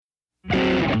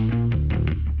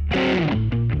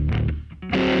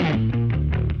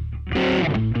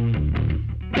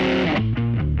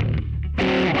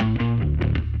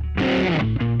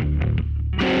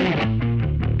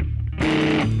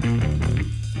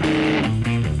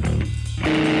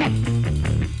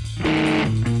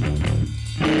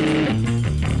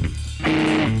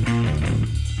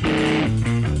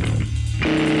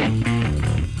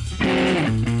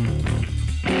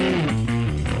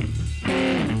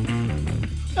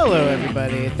Hello,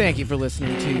 everybody. Thank you for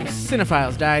listening to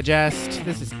Cinephiles Digest.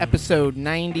 This is episode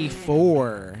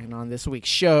 94, and on this week's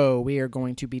show, we are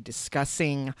going to be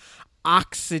discussing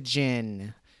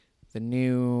Oxygen, the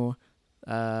new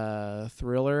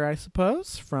thriller, I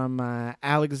suppose, from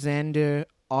Alexandre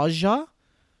Aja.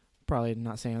 Probably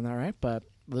not saying that right, but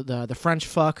the French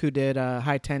fuck who did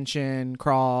High Tension,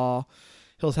 Crawl,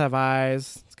 Hills Have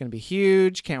Eyes. It's going to be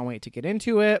huge. Can't wait to get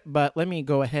into it. But let me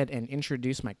go ahead and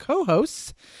introduce my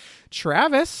co-hosts.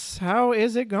 Travis, how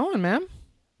is it going, man?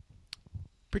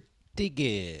 Pretty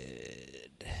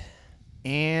good.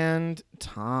 And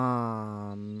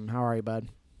Tom, how are you, bud?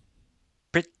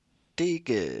 Pretty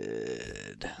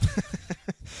good.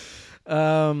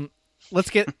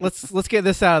 Let's get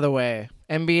this out of the way.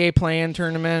 NBA play-in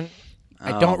tournament.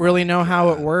 I don't really know how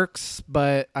it works,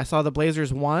 but I saw the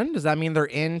Blazers won. Does that mean they're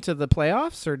into the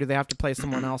playoffs, or do they have to play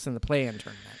someone else in the play-in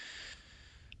tournament?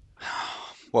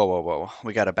 Whoa.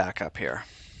 We got to back up here.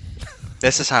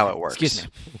 This is how it works. Excuse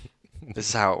me. This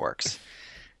is how it works.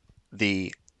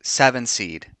 The 7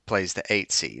 seed plays the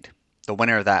 8 seed. The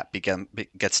winner of that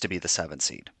gets to be the 7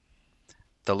 seed.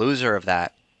 The loser of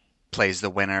that plays the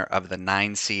winner of the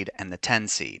 9 seed and the 10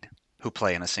 seed, who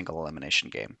play in a single elimination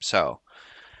game. So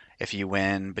if you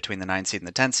win between the 9 seed and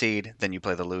the 10 seed, then you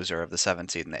play the loser of the 7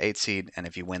 seed and the 8 seed. And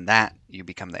if you win that, you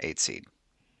become the 8 seed.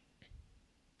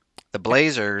 The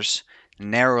Blazers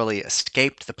narrowly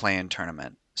escaped the play-in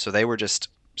tournament. So they were just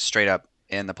straight up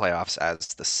in the playoffs as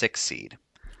the 6 seed.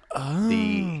 Oh.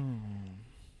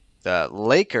 The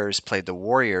Lakers played the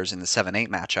Warriors in the 7-8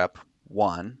 matchup,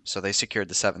 won, so they secured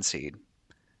the 7 seed.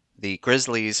 The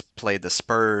Grizzlies played the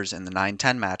Spurs in the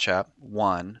 9-10 matchup,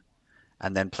 won,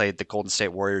 and then played the Golden State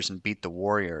Warriors and beat the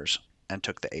Warriors and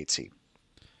took the 8 seed.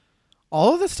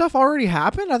 All of this stuff already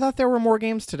happened? I thought there were more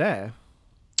games today.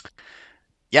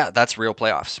 Yeah, that's real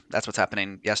playoffs. That's what's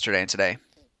happening yesterday and today.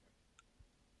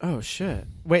 Oh, shit.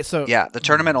 Wait, so... Yeah, the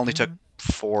tournament only took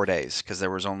 4 days because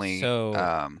there was only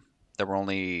there were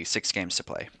only 6 games to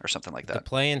play or something like that. The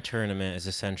play-in tournament is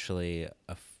essentially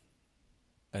a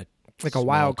like a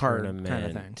wild card tournament kind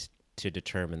of thing to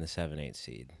determine the 7-8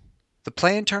 seed. The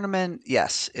play-in tournament,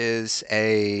 yes, is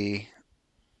kind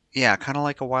of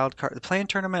like a wild card. The play-in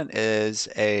tournament is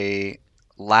a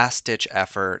last-ditch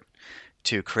effort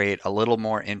to create a little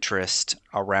more interest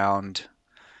around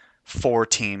 4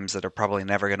 teams that are probably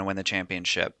never going to win the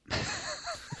championship,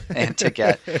 and to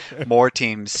get more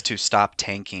teams to stop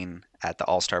tanking at the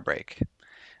All-Star break,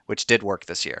 which did work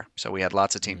this year. So we had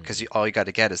lots of teams because all you got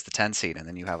to get is the 10 seed, and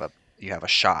then you have a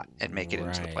shot at making it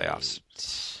into the playoffs.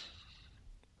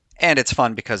 And it's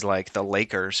fun because like the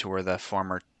Lakers, who were the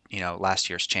former,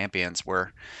 last year's champions,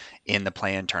 were in the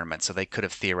play-in tournament, so they could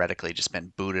have theoretically just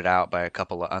been booted out by a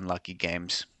couple of unlucky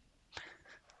games,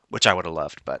 which I would have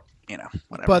loved, but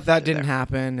whatever. But that didn't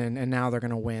happen, and now they're going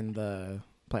to win the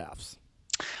playoffs.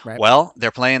 Right? Well,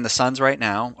 they're playing the Suns right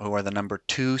now, who are the number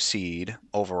 2 seed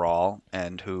overall,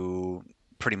 and who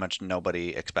pretty much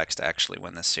nobody expects to actually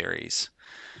win this series.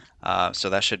 So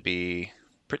that should be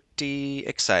pretty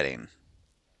exciting.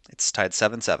 It's tied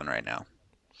 7-7 right now.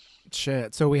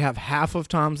 Shit. So we have half of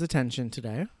Tom's attention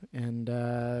today, and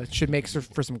it should make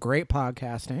for some great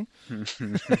podcasting.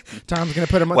 Tom's going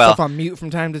to put himself on mute from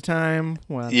time to time.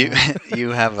 Well, you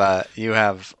have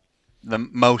the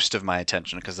most of my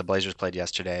attention because the Blazers played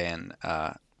yesterday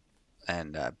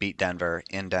and beat Denver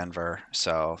in Denver.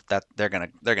 So that they're gonna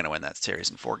win that series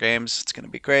in 4 games. It's gonna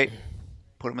be great.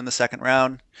 Put them in the second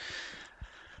round.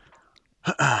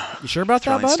 You sure about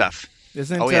that, bud? Stuff.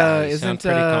 Isn't pretty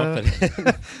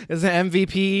confident. Isn't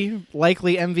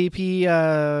likely MVP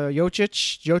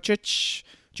Jokic?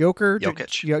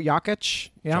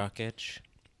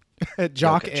 Yeah.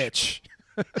 Jock itch.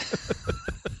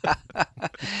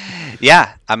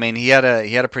 Yeah, I mean he had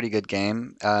a pretty good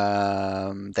game.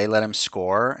 They let him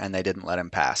score and they didn't let him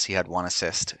pass. He had 1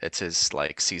 assist. It's his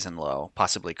season low,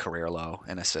 possibly career low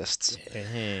in assists.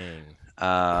 Dang.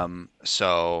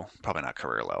 So probably not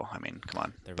career low. I mean, come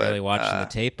on. They're really watching the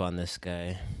tape on this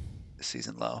guy.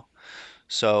 Season low.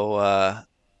 So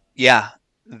yeah,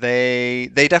 they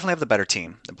definitely have the better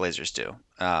team. The Blazers do.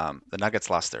 The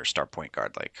Nuggets lost their star point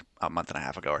guard like a month and a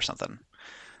half ago or something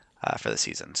for the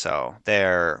season. So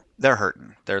they're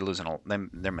hurting. They're losing.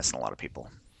 They're missing a lot of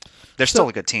people. They're still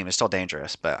a good team. They're still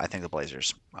dangerous, but I think the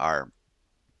Blazers are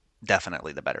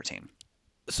definitely the better team.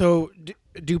 So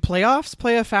do playoffs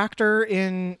play a factor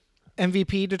in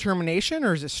MVP determination,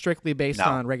 or is it strictly based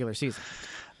on regular season?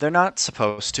 They're not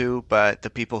supposed to, but the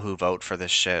people who vote for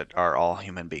this shit are all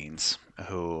human beings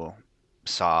who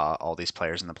saw all these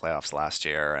players in the playoffs last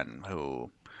year and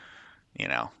who,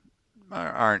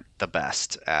 aren't the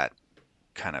best at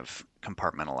kind of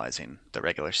compartmentalizing the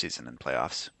regular season and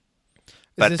playoffs. Is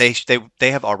But this-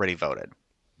 they have already voted.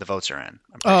 The votes are in.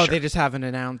 I'm pretty sure. they just haven't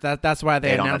announced that. That's why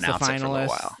they don't announced the announce it for a little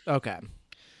finalists. while. Okay,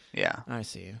 Yeah. I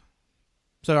see.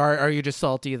 So are you just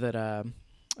salty that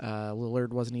Lillard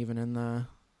wasn't even in the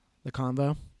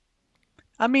combo?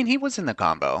 I mean, he was in the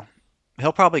combo.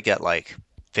 He'll probably get like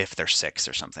 5th or 6th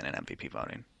or something in MVP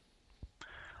voting.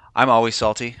 I'm always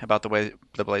salty about the way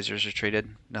the Blazers are treated.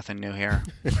 Nothing new here.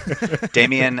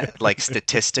 Damian, like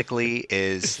statistically,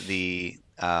 is the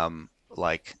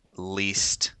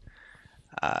least.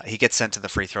 He gets sent to the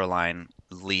free throw line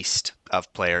least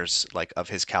of players like of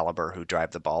his caliber who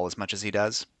drive the ball as much as he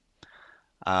does.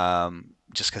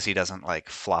 Just because he doesn't like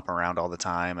flop around all the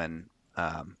time, and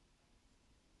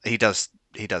he does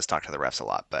talk to the refs a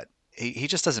lot, but he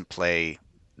just doesn't play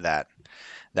that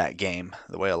game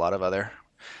the way a lot of other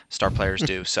star players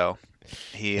do. So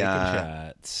he Taking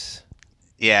shots.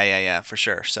 yeah, for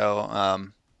sure. So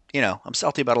I'm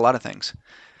salty about a lot of things.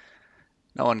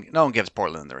 No one gives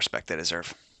Portland the respect they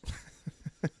deserve.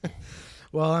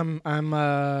 Well,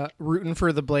 I'm rooting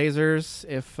for the Blazers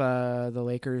if the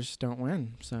Lakers don't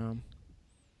win. So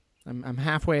I'm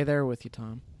halfway there with you,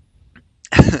 Tom.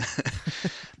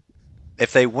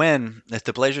 If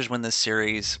the Blazers win this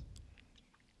series,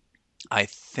 I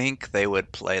think they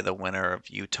would play the winner of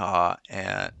Utah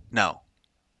and no,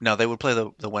 they would play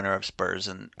the winner of Suns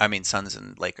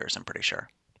and Lakers. I'm pretty sure.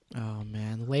 Oh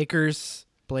man, Lakers,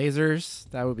 Blazers,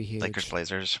 that would be huge. Lakers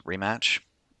Blazers rematch.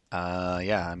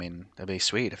 Yeah, I mean that'd be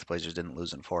sweet if the Blazers didn't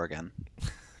lose in 4 again.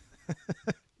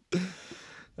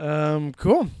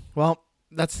 Cool. Well,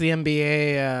 that's the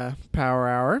NBA Power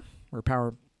Hour or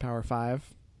Power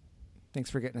 5. Thanks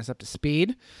for getting us up to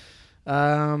speed.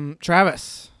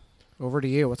 Travis, over to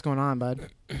you. What's going on, bud?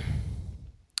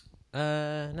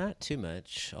 Not too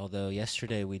much. Although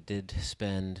yesterday we did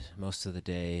spend most of the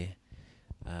day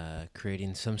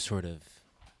creating some sort of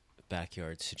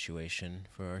backyard situation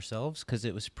for ourselves because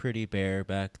it was pretty bare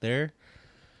back there.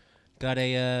 Got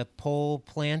a pole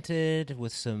planted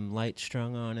with some light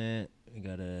strung on it. We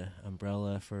got a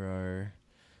umbrella for our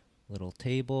little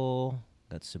table.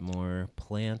 Got some more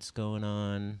plants going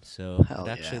on. So Hell it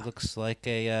actually yeah. looks like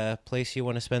a place you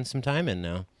want to spend some time in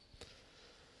now.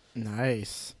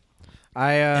 Nice.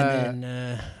 And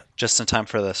then, Just in time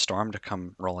for the storm to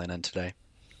come rolling in today.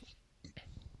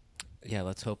 yeah,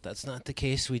 let's hope that's not the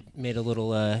case. We made a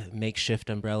little makeshift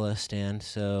umbrella stand,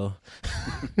 so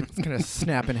It's gonna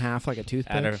snap in half like a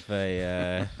toothpick. out of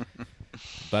a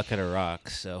bucket of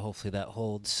rocks. So hopefully that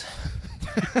holds.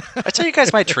 I tell you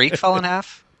guys, my tree fell in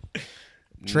half.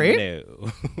 Tree?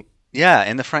 No. Yeah,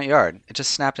 in the front yard. It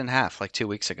just snapped in half like 2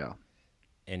 weeks ago.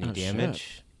 Any Oh,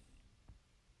 damage?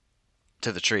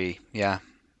 To the tree, yeah.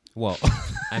 Well,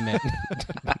 I meant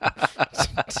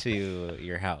to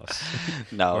your house.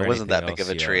 No, Or it wasn't that anything big of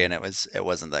a else you tree, own. and it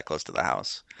wasn't that close to the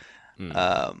house.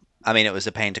 Mm. I mean, it was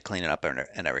a pain to clean it up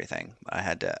and everything. I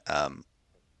had to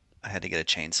get a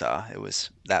chainsaw. It was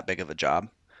that big of a job.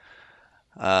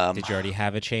 Did you already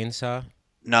have a chainsaw?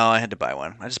 No, I had to buy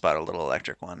one. I just bought a little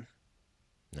electric one.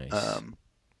 Nice.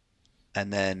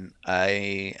 And then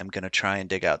I am gonna try and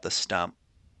dig out the stump,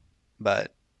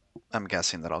 but I'm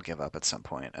guessing that I'll give up at some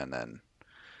point, and then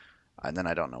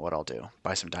I don't know what I'll do.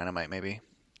 Buy some dynamite, maybe.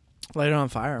 Light it on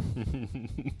fire.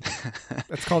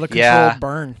 That's called a controlled Yeah.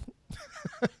 burn.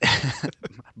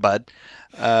 Bud.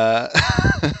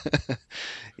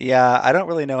 Yeah, I don't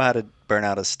really know how to burn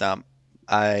out a stump.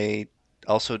 I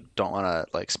also don't want to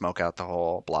like smoke out the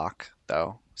whole block,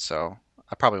 though, so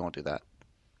I probably won't do that.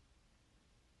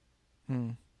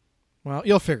 Well,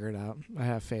 you'll figure it out. I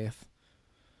have faith.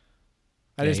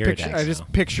 I Yeah, just you're a picture I just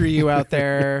Daxo. picture you out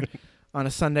there on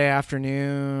a Sunday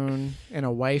afternoon in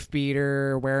a wife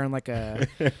beater, wearing like a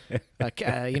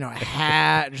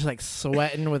hat, just like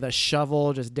sweating with a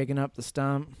shovel, just digging up the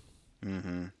stump.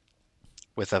 hmm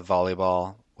With a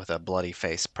volleyball with a bloody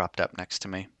face propped up next to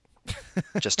me,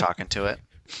 just talking to it.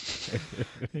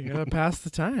 You gotta pass the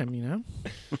time, you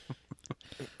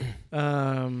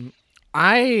know.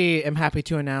 I am happy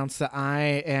to announce that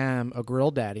I am a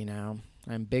grill daddy now.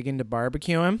 I'm big into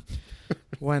barbecuing.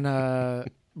 When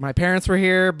my parents were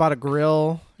here, bought a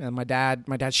grill, and my dad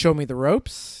showed me the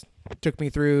ropes, took me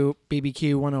through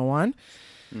BBQ 101,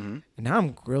 hmm and now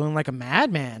I'm grilling like a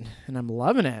madman, and I'm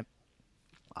loving it.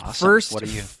 Awesome. First What are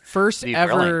you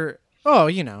ever. Oh,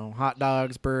 you know, hot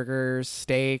dogs, burgers,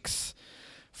 steaks.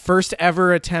 First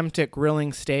ever attempt at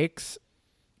grilling steaks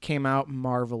came out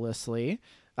marvelously.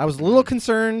 I was a little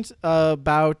concerned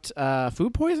about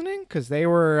food poisoning because they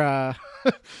were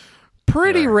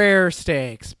pretty rare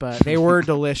steaks, but they were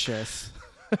delicious.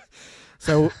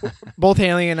 So both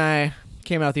Haley and I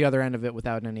came out the other end of it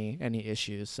without any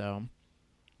issues. So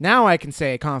now I can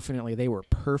say confidently they were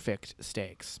perfect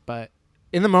steaks. But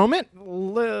in the moment,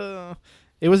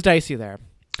 it was dicey there.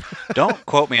 Don't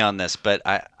quote me on this, but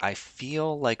I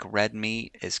feel like red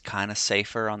meat is kind of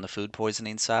safer on the food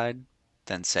poisoning side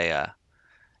than say a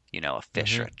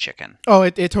fish or a chicken. Oh,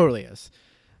 it totally is.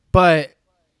 But,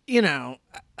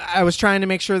 I was trying to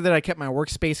make sure that I kept my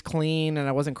workspace clean and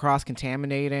I wasn't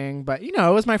cross-contaminating. But, it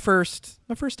was my first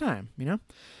time,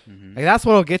 Mm-hmm. Like, that's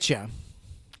what'll get you. You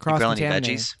grill any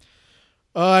Cross-contaminating. veggies?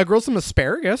 I grilled some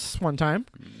asparagus one time.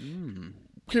 Mm.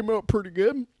 Came out pretty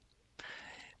good.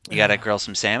 You got to grill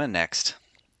some salmon next.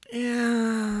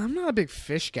 Yeah, I'm not a big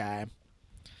fish guy.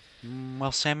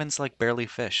 Well, salmon's like barely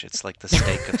fish. It's like the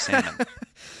steak of salmon.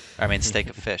 I mean, steak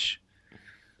of fish.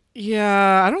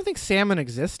 Yeah, I don't think salmon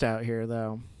exists out here,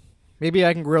 though. Maybe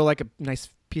I can grill like a nice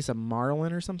piece of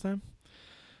marlin or something.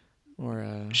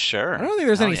 Or Sure. I don't think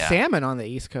there's Hell any yeah. salmon on the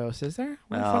East Coast, is there?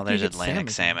 Where the Well, fuck do you there's get Atlantic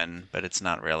from? salmon, but it's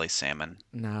not really salmon.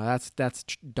 No, that's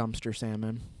dumpster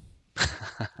salmon.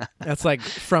 That's like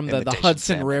from the Imitation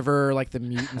Hudson salmon. River, like the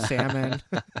mutant salmon.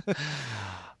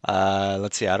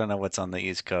 Let's see. I don't know what's on the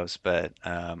East Coast, but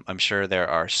I'm sure there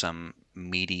are some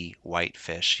meaty white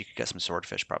fish. You could get some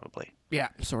swordfish probably. Yeah,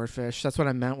 swordfish. That's what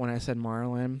I meant when I said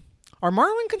marlin. Are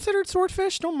marlin considered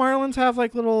swordfish? Don't marlins have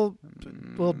like little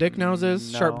dick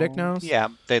noses, sharp dick No. nose? Yeah,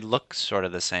 they look sort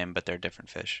of the same, but they're different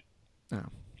fish. Oh.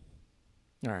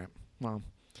 All right. Well,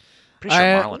 Pretty sure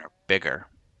I- marlin are bigger.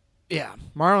 yeah,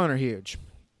 marlin are huge.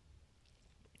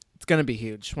 It's going to be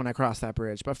huge when I cross that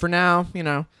bridge. But for now,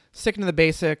 sticking to the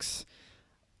basics.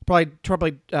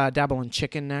 Probably dabble in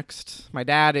chicken next. My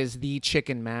dad is the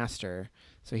chicken master,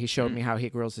 so he showed me how he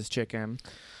grills his chicken.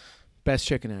 Best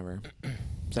chicken ever.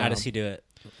 So, How does he do it?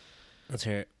 Let's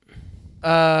hear it.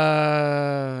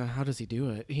 how does he do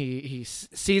it? He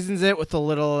seasons it with a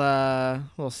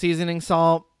little seasoning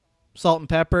salt and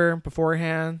pepper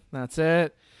beforehand. That's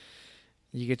it.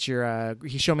 You get your.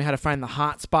 He showed me how to find the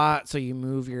hot spot, so you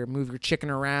move your chicken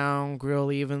around, grill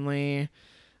evenly,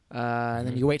 and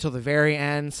then you wait till the very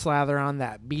end. Slather on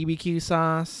that BBQ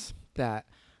sauce, that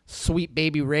sweet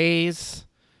baby Ray's.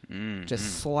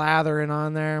 Just slather it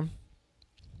on there,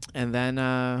 and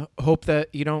then hope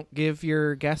that you don't give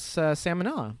your guests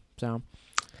salmonella. So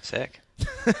Sick.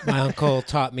 My uncle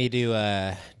taught me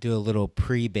to do a little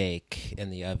pre-bake in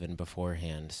the oven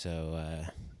beforehand, so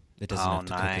it doesn't Oh, have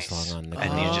to nice. cook as long on the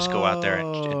And grill. you just go out there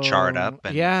and char it up,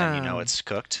 and yeah. you know it's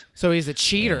cooked. So he's a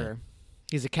cheater.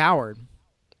 He's a coward.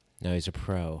 No, he's a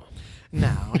pro. No,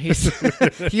 he's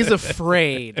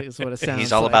afraid. Is what it sounds.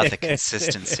 He's all like. about the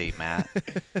consistency, Matt.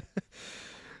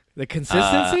 The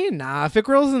consistency. Nah, if it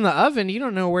grills in the oven, you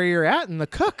don't know where you're at in the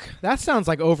cook. That sounds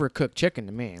like overcooked chicken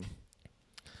to me.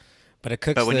 But it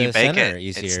cooks But when the you bake center it,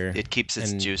 easier. it keeps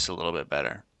its and juice a little bit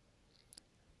better.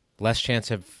 less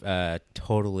chance of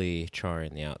totally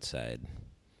charring the outside.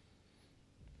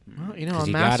 Well, a 'Cause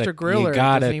master griller you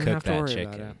gotta doesn't even cook have to that worry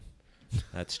chicken. about it.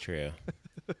 That's true.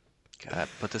 God,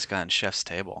 put this guy on chef's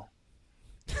table.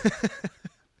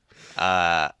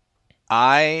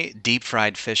 I deep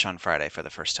fried fish on Friday for the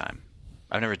first time.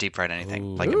 I've never deep fried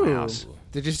anything like in my house. Ooh.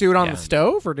 Did you just do it on Yeah. the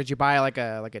stove, or did you buy like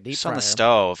a deep Just fryer? on the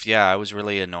stove. Yeah, I was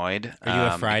really annoyed. Are you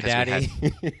a fry because we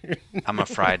daddy? I'm a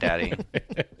fry daddy.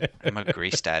 I'm a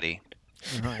grease daddy.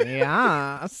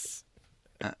 Yes.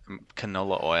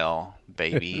 Canola oil,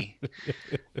 baby.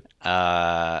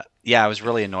 Yeah, I was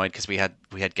really annoyed because we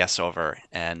had guests over,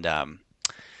 and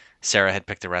Sarah had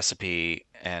picked the recipe.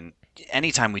 And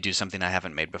anytime we do something I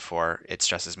haven't made before, it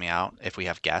stresses me out if we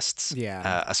have guests.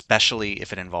 Yeah. Especially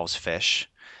if it involves fish,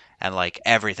 and like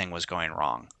everything was going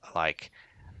wrong. Like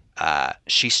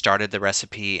she started the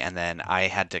recipe, and then I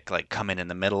had to like come in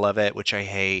the middle of it, which I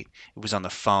hate. It was on the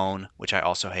phone, which I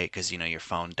also hate because your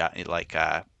phone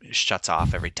shuts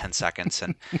off every 10 seconds,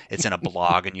 and it's in a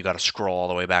blog, and you got to scroll all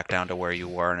the way back down to where you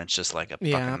were, and it's just like a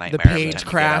Yeah. fucking nightmare. The every page time you get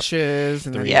up. crashes,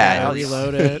 and then Yeah, you gotta it's-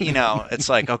 reload it. It's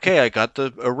like, okay, I got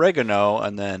the oregano,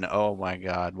 and then oh my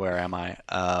god, where am I?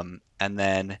 And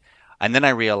then I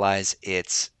realize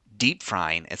it's deep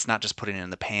frying. It's not just putting it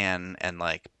in the pan and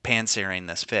like pan searing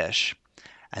this fish.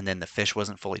 And then the fish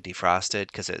wasn't fully defrosted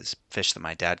because it's fish that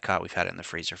my dad caught. We've had it in the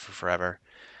freezer for forever,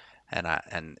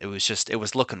 and it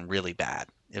was looking really bad.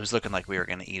 It was looking like we were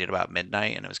going to eat it about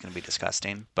midnight, and it was going to be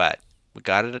disgusting. But we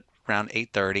got it at around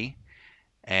 8:30,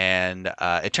 and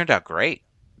it turned out great.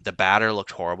 The batter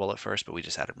looked horrible at first, but we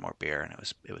just added more beer, and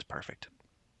it was perfect.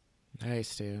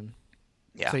 Nice, dude.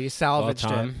 Yeah. So you Well, salvaged it.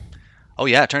 Tom, Oh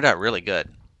yeah, it turned out really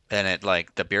good, and it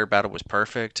like the beer battle was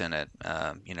perfect, and it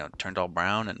turned all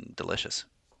brown and delicious.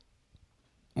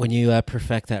 when you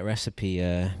perfect that recipe,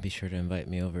 be sure to invite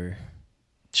me over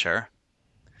Sure.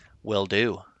 Will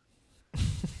do.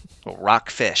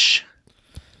 Rockfish.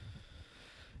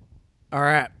 All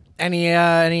right. Any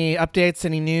updates,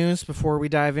 any news before we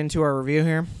dive into our review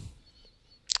here?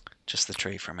 Just the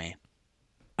tree for me.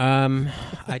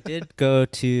 I did go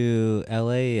to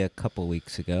LA a couple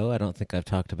weeks ago. I don't think I've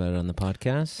talked about it on the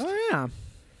podcast. Oh, yeah.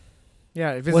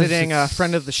 Yeah, visiting a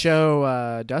friend of the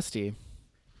show, Dusty.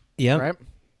 Yep. Right?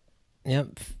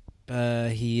 Yep.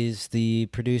 He is the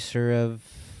producer of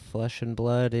Flesh and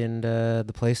Blood and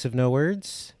The Place of No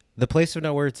Words. The Place of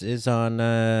No Words is on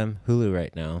Hulu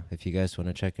right now, if you guys want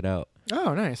to check it out.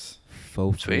 Oh, nice.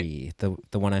 For free.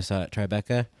 The one I saw at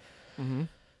Tribeca.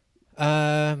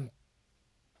 Mm-hmm.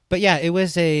 But yeah, it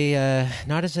was a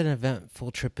not as an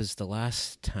eventful trip as the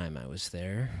last time I was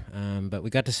there. But we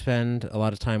got to spend a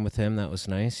lot of time with him. That was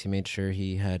nice. He made sure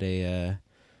he had a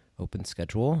open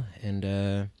schedule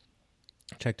and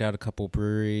checked out a couple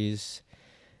breweries,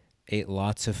 ate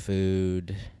lots of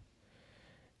food.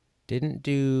 Didn't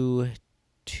do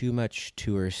too much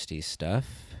touristy stuff,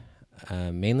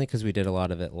 mainly because we did a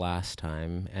lot of it last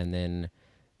time, and then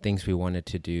things we wanted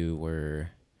to do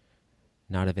were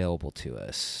not available to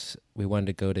us. We wanted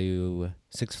to go to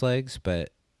Six Flags, but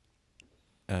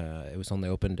it was only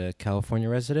open to California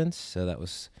residents, so that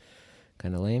was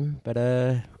kind of lame. But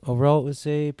overall, it was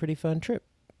a pretty fun trip.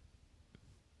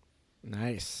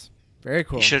 Nice. Very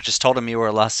cool. You should have just told him you were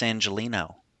a Los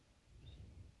Angelino.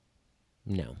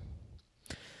 No.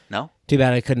 No? Too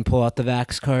bad I couldn't pull out the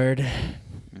Vax card.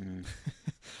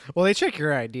 Well, they check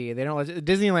your ID. They don't let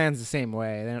Disneyland's the same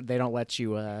way. They don't let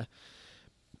you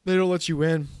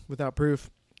in without proof.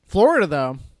 Florida,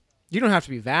 though, you don't have to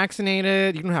be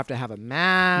vaccinated. You don't have to have a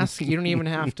mask. You don't even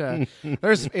have to.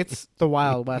 It's the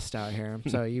Wild West out here.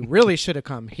 So you really should have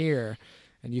come here,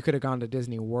 and you could have gone to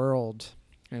Disney World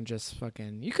and just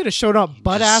fucking. You could have showed up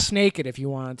butt ass naked if you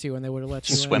wanted to, and they would have let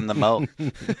you Swim in. the moat.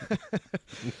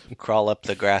 Crawl up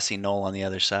the grassy knoll on the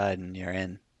other side, and you're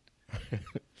in.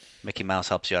 Mickey Mouse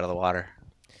helps you out of the water.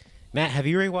 Matt, have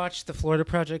you rewatched The Florida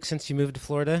Project since you moved to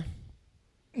Florida?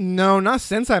 No, not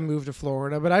since I moved to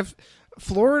Florida, but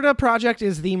Florida Project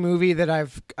is the movie that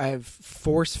I've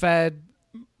force fed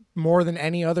more than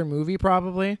any other movie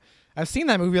probably. I've seen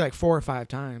that movie like 4 or 5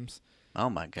 times. Oh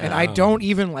my god. And I don't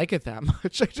even like it that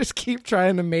much. I just keep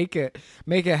trying to make it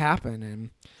happen, and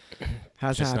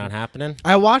has Just happened. not happening?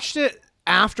 I watched it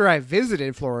after I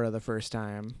visited Florida the first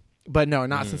time, but no,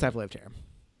 not since I've lived here.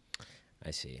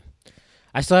 I see.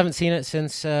 I still haven't seen it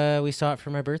since we saw it for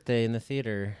my birthday in the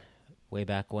theater way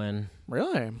back when.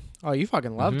 Really? Oh, you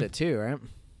fucking loved it too, right?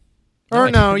 No, Or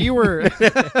I no, didn't. you were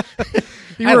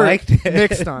I liked it.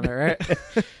 mixed on it, right?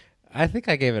 I think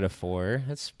I gave it a 4.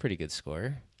 That's a pretty good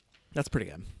score. That's pretty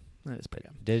good. That is pretty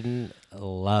good. Didn't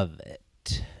love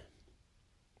it.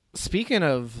 Speaking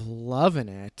of loving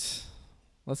it,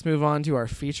 let's move on to our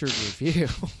featured review.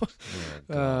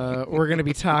 We're going to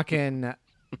be talking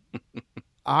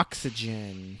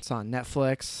Oxygen. It's on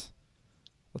Netflix.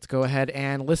 Let's go ahead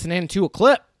and listen in to a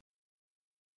clip.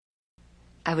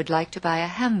 I would like to buy a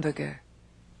hamburger.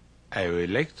 I would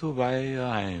like to buy a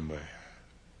hamburger.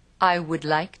 I would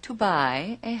like to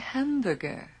buy a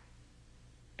hamburger.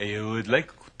 I would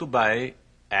like to buy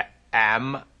a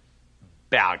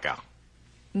hamburger.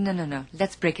 No.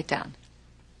 Let's break it down.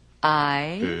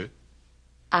 I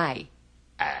I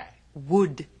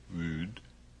would would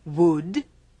would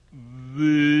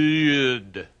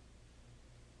weird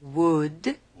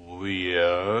would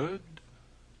weird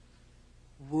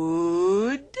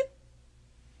would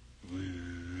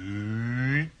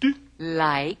would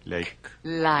like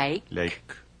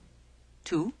like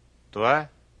to toi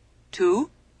to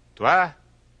toi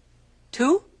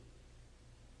to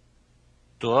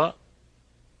toi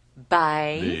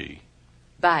buy b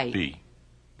buy b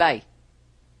buy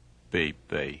b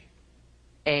b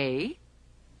a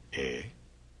a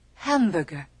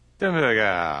hamburger.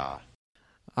 hamburger.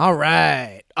 All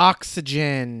right.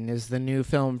 Oxygen is the new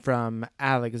film from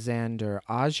Alexander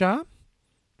Aja.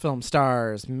 Film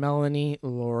stars Melanie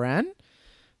Loren.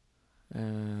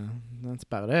 That's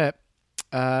about it.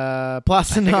 Plot I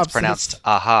think synopsis. it's pronounced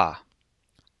aha.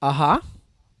 Aha.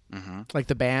 Mm-hmm. Like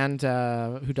the band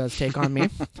who does Take On Me.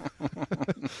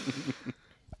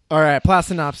 All right, plot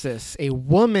synopsis. A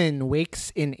woman wakes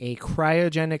in a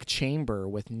cryogenic chamber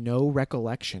with no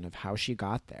recollection of how she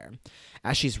got there.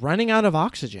 As she's running out of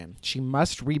oxygen, she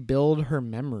must rebuild her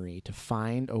memory to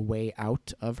find a way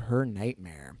out of her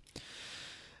nightmare.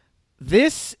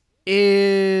 This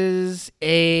is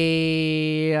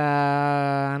a,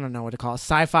 I don't know what to call it,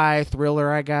 sci-fi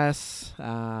thriller, I guess,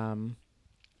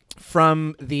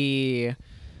 from the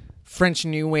French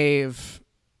New Wave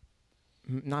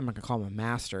I'm not gonna call him a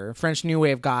master, French New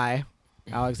Wave guy,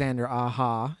 Alexander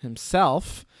Aja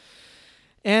himself.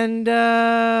 And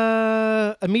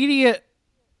immediate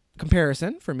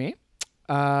comparison for me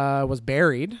was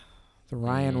Buried, the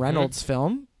Ryan Reynolds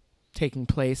film taking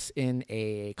place in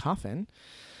a coffin.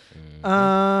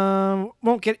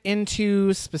 Won't get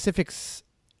into specifics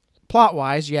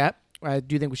plot-wise yet. I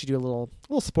do think we should do a little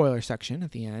spoiler section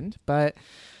at the end, but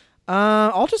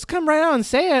I'll just come right out and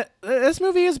say it. This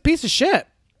movie is a piece of shit.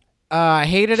 I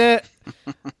hated it.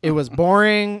 It was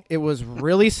boring. It was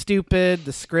really stupid.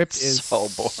 The script is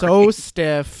so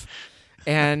stiff.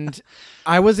 And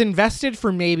I was invested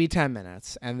for maybe 10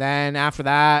 minutes. And then after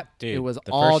that, Dude, it was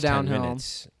the all first 10 downhill.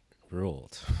 minutes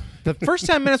ruled. The first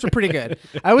 10 minutes were pretty good.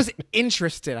 I was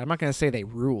interested. I'm not going to say they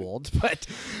ruled, but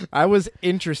I was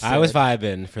interested. I was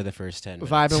vibing for the first 10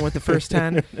 minutes. Vibing with the first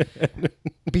 10.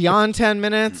 Beyond 10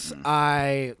 minutes,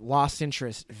 I lost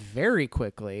interest very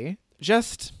quickly.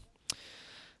 Just...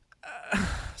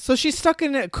 so she's stuck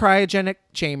in a cryogenic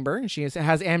chamber, and she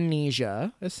has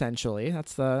amnesia, essentially.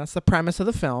 That's the premise of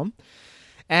the film.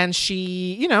 And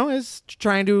she, is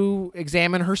trying to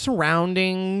examine her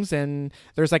surroundings, and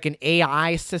there's like an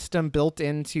AI system built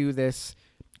into this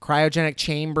cryogenic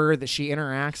chamber that she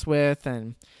interacts with,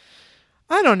 and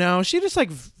I don't know, she just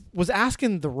was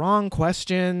asking the wrong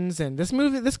questions, and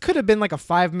this could have been like a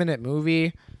 5-minute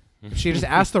movie. She just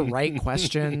asked the right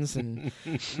questions, and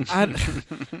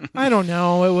I don't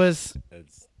know. It was.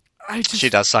 She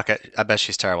does suck at. I bet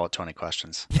she's terrible at 20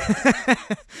 questions.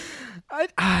 I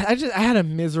had a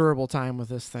miserable time with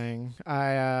this thing.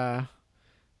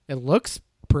 It looks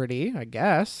pretty, I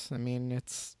guess. I mean,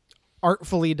 it's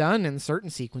artfully done in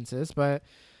certain sequences, but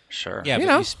sure. Yeah,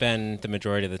 but you spend the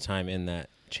majority of the time in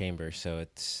that chamber, so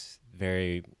it's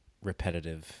very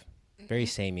repetitive, very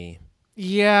samey.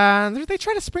 Yeah, they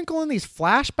try to sprinkle in these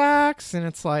flashbacks, and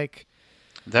it's like...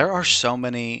 There are so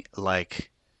many,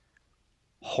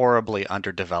 horribly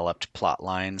underdeveloped plot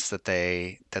lines that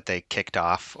they kicked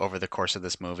off over the course of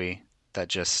this movie that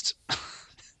just...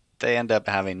 they end up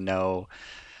having no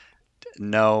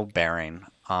bearing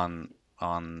on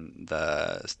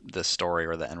the story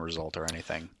or the end result or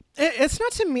anything. It's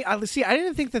not to me... See, I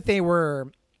didn't think that they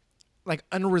were,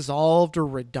 unresolved or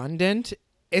redundant.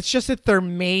 It's just that they're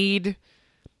made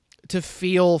to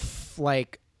feel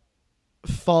false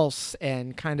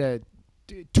and kind of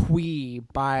twee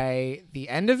by the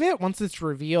end of it. Once it's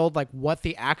revealed what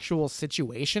the actual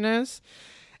situation is,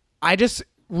 I just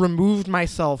removed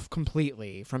myself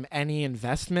completely from any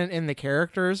investment in the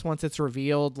characters once it's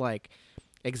revealed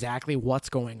exactly what's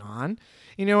going on.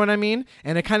 You know what I mean?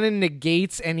 And it kind of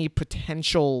negates any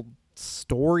potential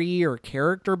story or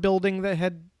character building that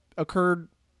had occurred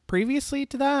previously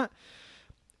to that.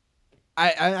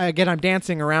 I'm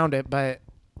dancing around it, but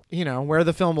where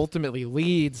the film ultimately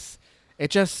leads, I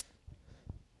just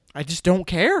don't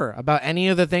care about any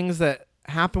of the things that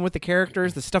happen with the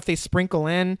characters, the stuff they sprinkle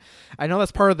in. I know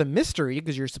that's part of the mystery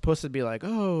because you're supposed to be like,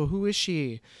 oh, who is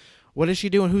she? What is she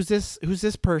doing? Who's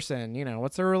this person?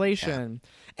 What's their relation?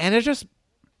 Yeah. And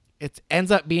it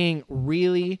ends up being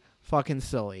really fucking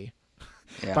silly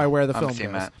by where the film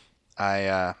goes.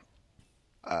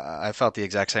 I felt the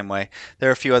exact same way. There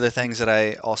are a few other things that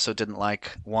I also didn't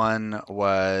like. One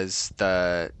was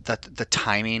the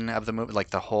timing of the movie,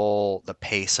 the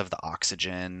pace of the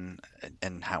oxygen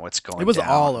and how it's going. It was down.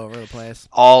 all over the place.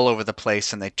 All over the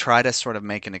place, and they try to sort of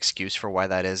make an excuse for why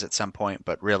that is at some point,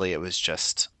 but really it was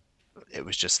just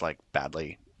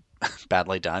badly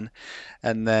done.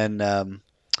 And then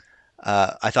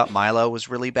I thought Milo was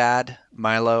really bad.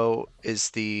 Milo is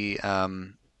the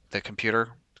computer.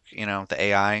 The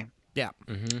AI. Yeah.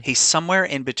 Mm-hmm. He's somewhere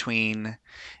in between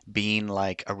being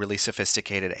a really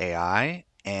sophisticated AI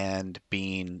and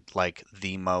being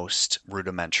the most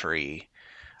rudimentary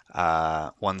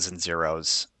ones and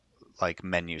zeros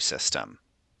menu system.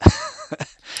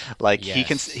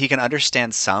 Yes. He can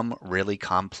understand some really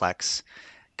complex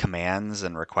commands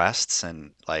and requests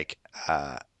and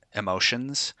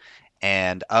emotions,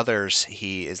 and others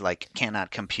he is cannot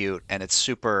compute, and it's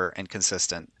super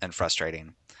inconsistent and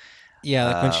frustrating.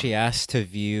 Yeah, when she asked to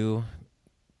view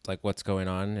what's going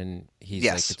on, and he's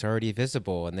Yes. it's already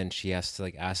visible, and then she has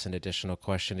to ask an additional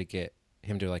question to get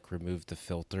him to remove the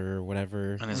filter or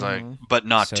whatever. And he's but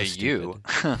not So to stupid. you.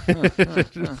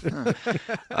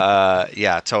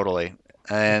 Yeah, totally.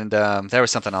 And there was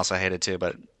something else I hated too,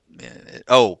 but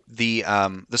the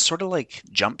sort of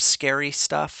jump scary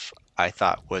stuff I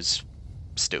thought was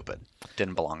stupid.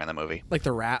 Didn't belong in the movie.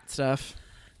 The rat stuff.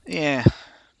 Yeah.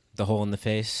 The hole in the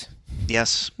face.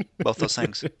 Yes, both those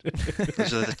things.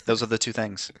 Those are the two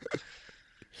things.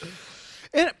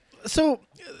 And so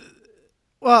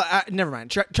Well, never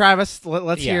mind. Travis,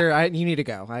 let's Yeah. hear. You need to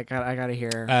go. I gotta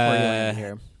hear where you landed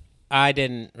here. I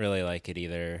didn't really like it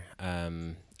either.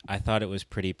 I thought it was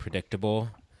pretty predictable.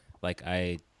 Like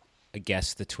I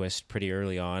guessed the twist pretty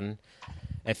early on.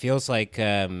 It feels like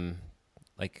a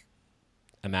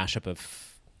mashup of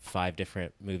 5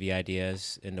 different movie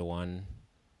ideas into one.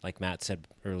 Like Matt said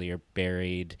earlier,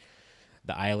 Buried.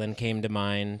 The Island came to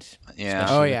mind. Yeah.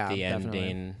 especially Oh, with yeah, the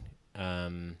definitely.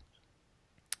 ending.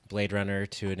 Blade Runner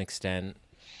to an extent.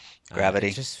 Gravity.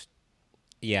 It just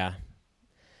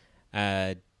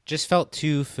just felt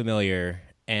too familiar,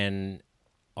 and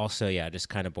also just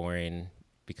kind of boring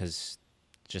because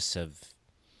just of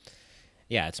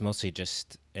it's mostly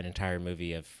just an entire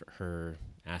movie of her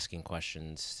asking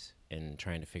questions and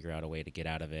trying to figure out a way to get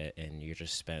out of it, and you're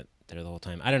just spent there the whole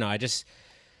time. I don't know. I just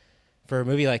for a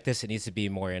movie like this, it needs to be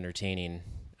more entertaining,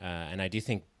 and I do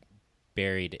think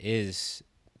Buried is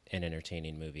an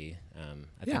entertaining movie.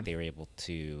 I think they were able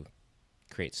to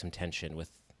create some tension with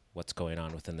what's going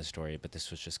on within the story, but this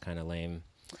was just kind of lame.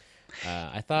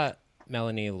 I thought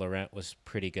Melanie Laurent was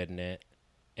pretty good in it,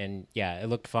 and it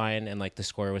looked fine, and like the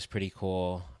score was pretty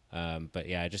cool.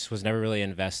 But I just was never really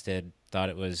invested. Thought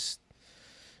it was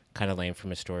kind of lame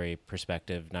from a story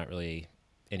perspective. Not really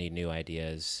any new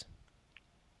ideas.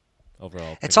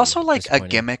 Overall, It's also like a disappointing.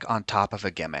 gimmick on top of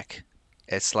a gimmick.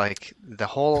 It's like the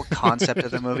whole concept of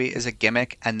the movie is a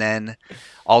gimmick, and then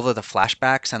all of the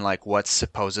flashbacks and like what's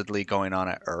supposedly going on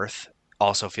at Earth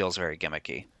also feels very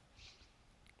gimmicky.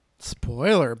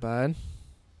 Spoiler, bud.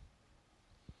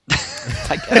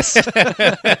 I guess.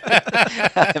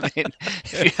 I mean,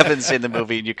 if you haven't seen the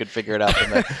movie, you could figure it out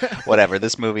from the whatever.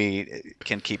 This movie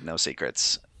can keep no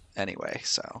secrets anyway,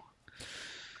 so.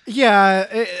 Yeah,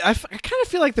 I kind of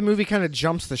feel like the movie kind of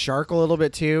jumps the shark a little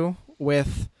bit too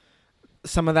with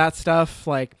some of that stuff.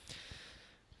 Like,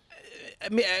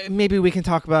 maybe we can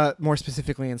talk about more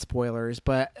specifically in spoilers,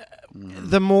 but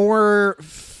the more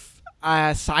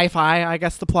sci-fi, I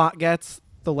guess, the plot gets,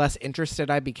 the less interested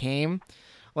I became.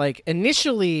 Like,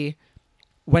 initially,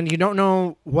 when you don't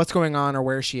know what's going on or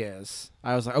where she is,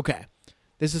 I was like, okay,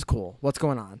 this is cool. What's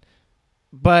going on?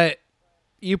 But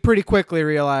you pretty quickly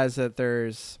realize that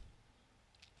there's...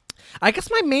 I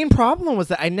guess my main problem was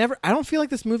that I don't feel like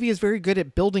this movie is very good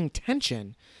at building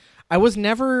tension. I was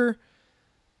never...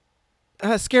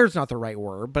 scared's not the right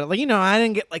word, but, like, you know, I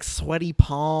didn't get, like, sweaty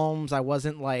palms. I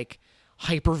wasn't, like,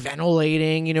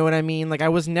 hyperventilating, you know what I mean? Like, I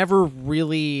was never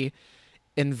really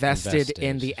invested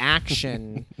in the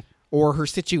action or her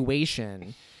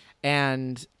situation.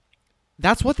 And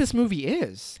that's what this movie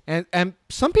is. And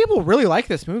some people really like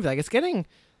this movie. Like, it's getting,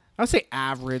 I would say,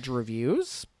 average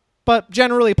reviews, but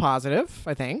generally positive,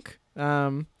 I think.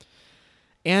 And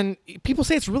people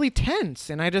say it's really tense,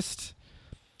 and it's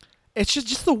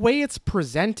just the way it's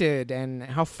presented and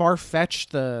how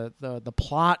far-fetched the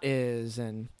plot is,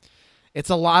 and it's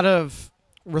a lot of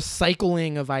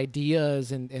recycling of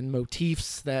ideas and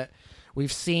motifs that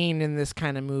we've seen in this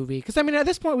kind of movie. Because, I mean, at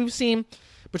this point, we've seen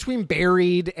between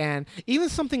Buried and even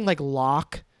something like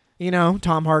Locke, you know,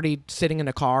 Tom Hardy sitting in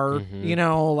a car, you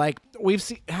know, like, we've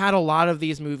had a lot of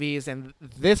these movies, and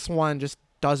this one just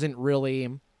doesn't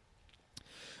really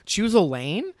choose a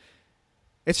lane.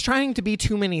 It's trying to be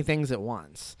too many things at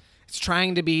once. It's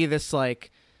trying to be this, like,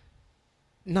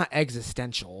 not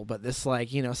existential, but this,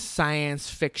 like, you know, science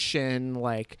fiction,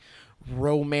 like,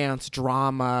 romance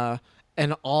drama,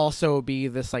 and also be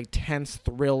this, like, tense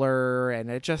thriller,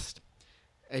 and it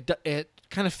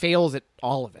kind of fails at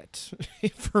all of it,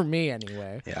 for me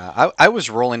anyway. Yeah, I was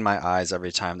rolling my eyes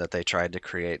every time that they tried to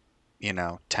create, you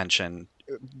know, tension,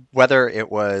 whether it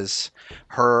was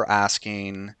her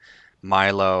asking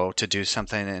Milo to do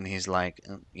something and he's like,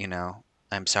 you know,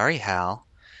 I'm sorry, Hal.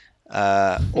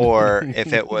 Or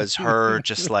if it was her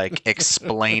just like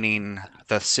explaining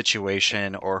the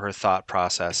situation or her thought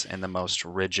process in the most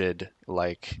rigid,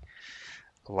 like,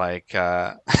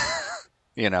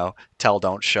 you know, tell,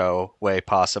 don't show way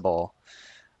possible.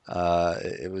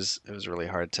 It was really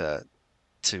hard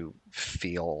to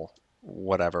feel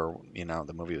whatever, you know,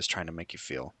 the movie was trying to make you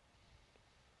feel.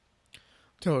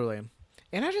 Totally.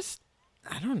 And I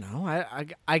don't know.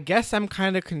 I guess I'm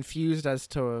kind of confused as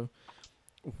to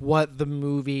what the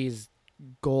movie's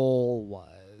goal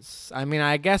was. I mean,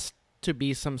 I guess to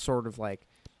be some sort of, like,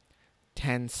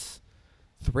 tense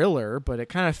thriller, but it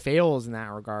kind of fails in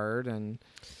that regard. And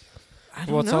I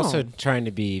don't know. It's also trying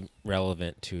to be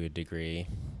relevant to a degree,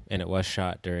 and it was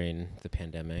shot during the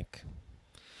pandemic.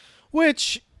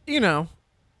 Which, you know,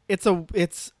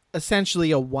 it's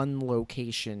essentially a one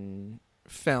location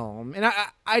film, and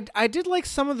I did like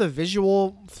some of the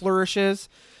visual flourishes.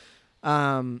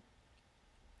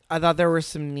 I thought there were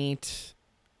some neat,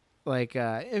 like,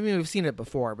 I mean, we've seen it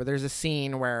before, but there's a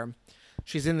scene where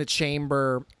she's in the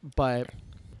chamber, but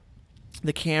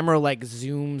the camera like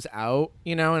zooms out,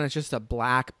 you know, and it's just a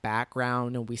black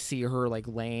background, and we see her like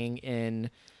laying in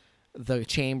the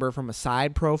chamber from a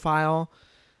side profile.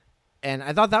 And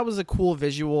I thought that was a cool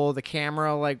visual. The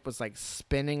camera like was like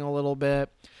spinning a little bit.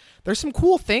 There's some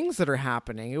cool things that are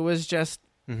happening. It was just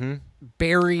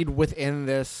buried within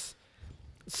this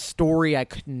story I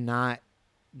could not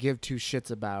give two shits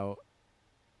about.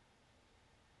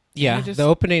 Yeah, just- the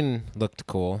opening looked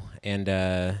cool,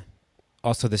 and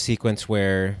also the sequence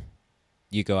where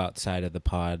you go outside of the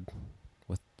pod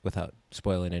without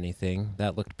spoiling anything,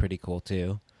 that looked pretty cool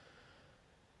too.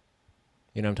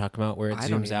 You know what I'm talking about, where it I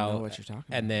don't zooms even know out what you're talking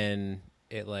and about. then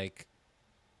it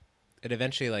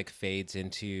eventually like fades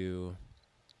into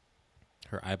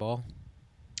her eyeball.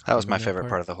 That was my Remember that favorite part?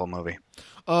 part of the whole movie.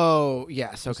 Oh,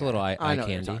 yes. It's a Okay. little eye I know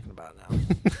candy. what you're talking about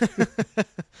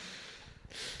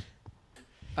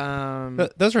now.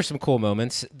 Those were some cool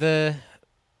moments. The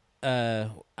I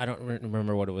don't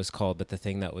remember what it was called, but the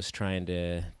thing that was trying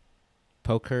to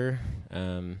poke her,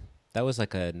 that was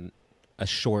like a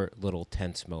short little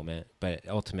tense moment, but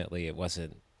ultimately it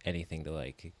wasn't anything to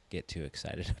like get too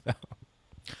excited about.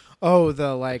 Oh,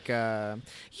 the like,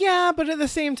 yeah, but at the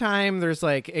same time, there's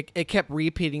like, it kept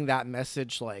repeating that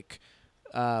message, like,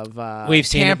 of We've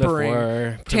seen tampering, it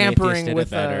before. Prometheus tampering did with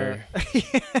it better.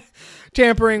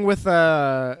 tampering with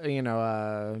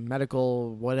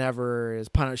medical whatever is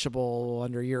punishable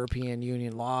under European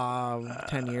Union law,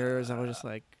 10 years. I was just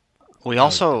like, We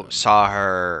also saw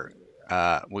her.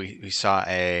 We saw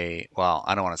a. Well,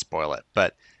 I don't want to spoil it,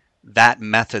 but that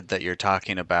method that you're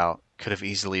talking about could have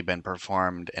easily been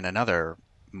performed in another,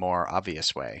 more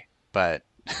obvious way. But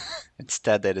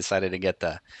instead, they decided to get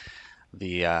the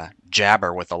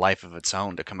jabber with a life of its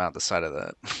own to come out the side of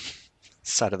the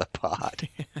side of the pod.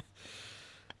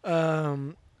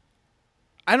 I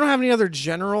don't have any other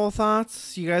general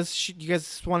thoughts. You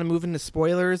guys want to move into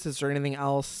spoilers? Is there anything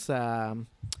else, kind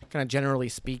of generally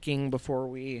speaking, before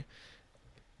we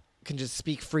can just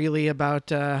speak freely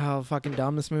about how fucking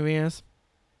dumb this movie is?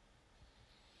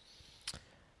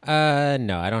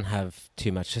 No, I don't have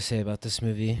too much to say about this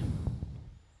movie.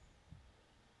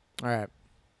 All right,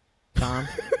 Tom.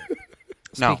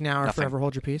 No, Speak now or nothing. forever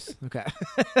hold your peace. Okay.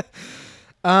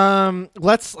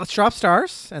 Let's drop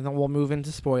stars and then we'll move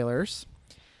into spoilers.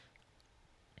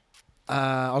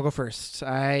 I'll go first.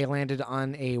 I landed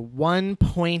on a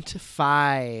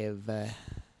 1.5.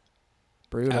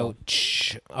 Brutal.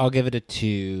 Ouch. I'll give it a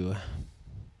 2.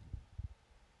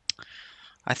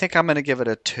 I think I'm going to give it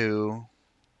a 2,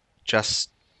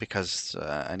 just because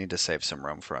I need to save some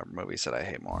room for movies that I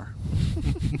hate more.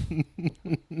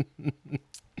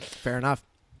 Fair enough.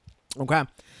 Okay.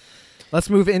 Let's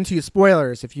move into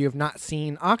spoilers. If you have not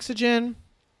seen Oxygen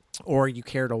or you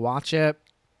care to watch it,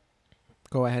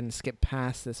 go ahead and skip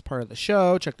past this part of the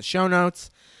show. Check the show notes.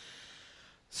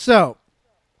 So,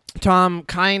 Tom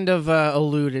kind of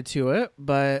alluded to it,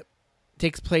 but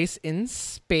takes place in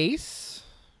space.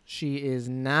 She is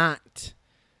not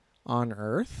on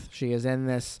Earth. She is in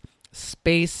this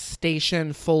space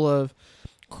station full of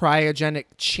cryogenic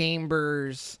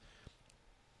chambers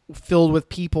filled with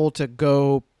people to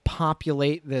go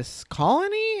populate this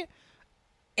colony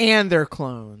and their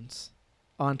clones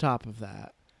on top of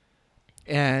that.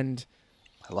 And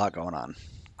A lot going on.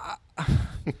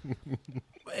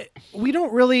 we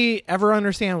don't really ever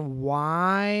understand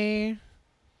why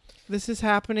this is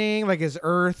happening. Like, is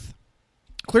Earth...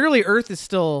 Clearly, Earth is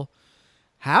still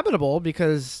habitable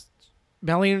because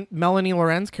Melanie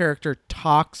Laurent's character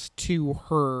talks to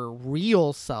her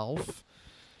real self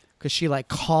because she, like,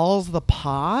 calls the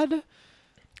pod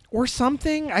or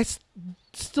something. I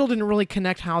still didn't really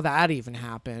connect how that even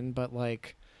happened, but,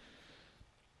 like...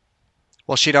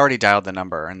 Well, she'd already dialed the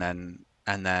number, and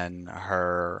then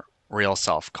her real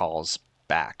self calls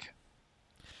back.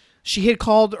 She had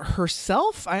called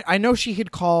herself. I know she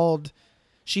had called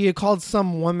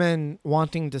some woman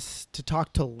wanting to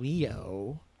talk to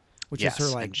Leo, which is her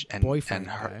like boyfriend.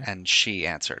 And she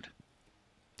answered.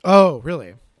 Oh,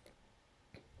 really?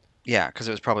 Yeah, because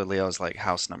it was probably Leo's like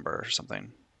house number or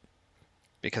something.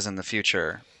 Because in the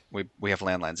future we have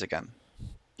landlines again.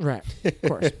 Right, of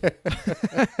course.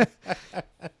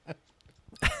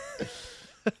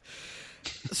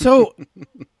 So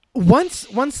once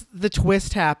the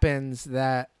twist happens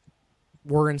that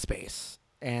we're in space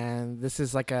and this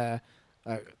is like a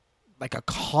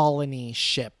colony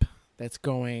ship that's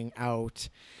going out,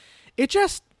 it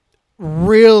just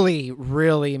really,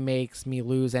 really makes me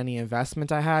lose any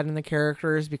investment I had in the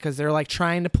characters, because they're like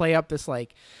trying to play up this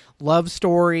like love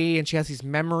story, and she has these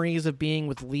memories of being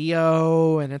with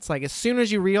Leo, and it's like as soon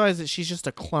as you realize that she's just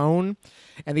a clone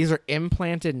and these are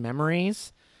implanted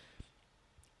memories,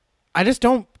 I just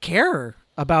don't care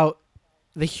about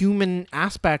the human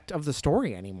aspect of the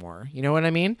story anymore. You know what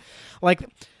I mean? Like,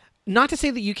 not to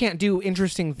say that you can't do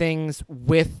interesting things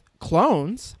with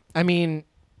clones. I mean,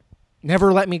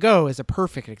 Never Let Me Go is a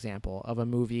perfect example of a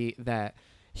movie that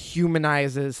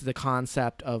humanizes the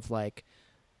concept of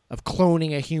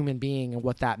cloning a human being and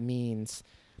what that means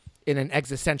in an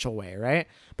existential way, right?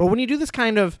 But when you do this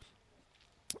kind of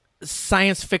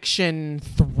science fiction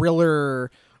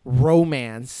thriller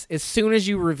romance, as soon as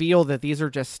you reveal that these are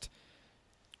just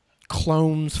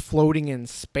clones floating in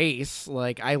space,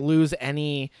 like, I lose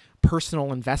any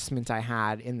personal investment I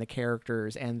had in the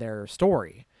characters and their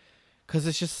story, because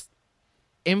it's just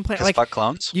like, fuck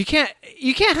clones. You can't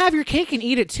have your cake and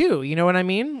eat it too. You know what I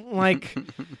mean? Like,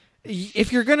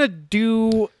 if you're gonna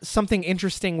do something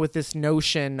interesting with this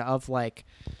notion of like,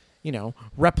 you know,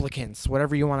 replicants,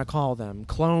 whatever you want to call them,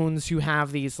 clones who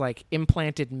have these like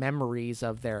implanted memories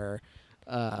of their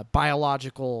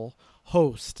biological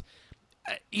host,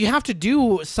 you have to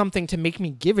do something to make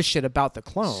me give a shit about the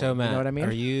clone. So, Matt, you know what I mean?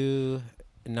 are you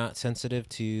not sensitive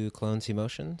to clones'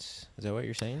 emotions? Is that what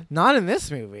you're saying? Not in this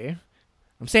movie.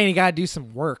 I'm saying you gotta do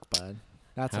some work, bud.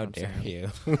 That's How what I'm dare saying.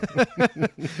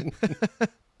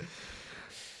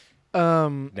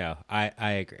 you? No, I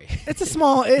agree.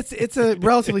 It's a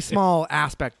relatively small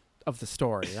aspect of the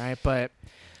story, right? But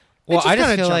Well, it just I just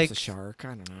kinda feel jumps like the shark.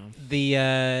 I don't know.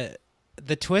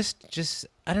 The twist just,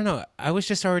 I don't know. I was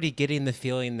just already getting the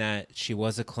feeling that she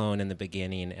was a clone in the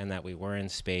beginning and that we were in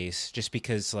space, just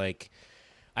because, like,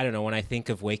 I don't know, when I think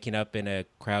of waking up in a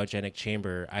cryogenic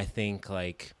chamber, I think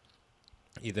like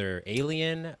either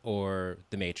Alien or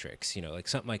The Matrix, you know, like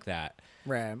something like that.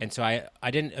 Right. And so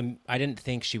I didn't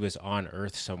think she was on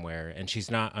Earth somewhere, and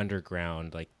she's not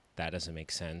underground. Like, that doesn't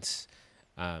make sense.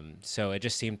 So it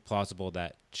just seemed plausible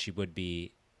that she would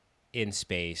be in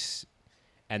space.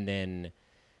 And then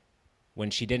when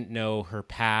she didn't know her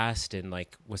past and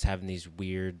like was having these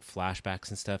weird flashbacks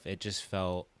and stuff, it just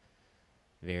felt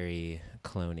very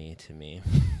cloney to me.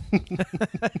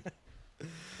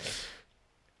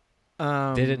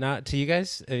 Did it not to you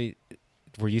guys?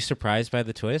 Were you surprised by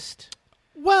the twist?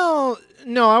 Well,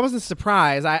 no, I wasn't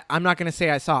surprised. I'm not going to say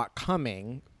I saw it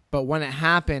coming, but when it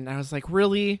happened, I was like,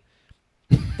 really?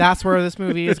 That's where this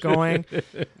movie is going?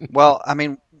 Well, I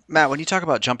mean, Matt, when you talk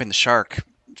about jumping the shark,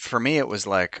 for me it was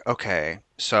like, okay,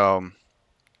 so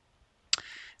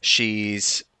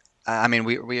she's, I mean,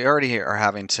 we already are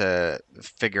having to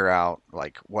figure out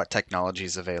like what technology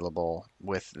is available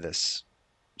with this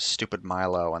stupid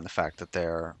Milo and the fact that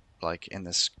they're like in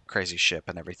this crazy ship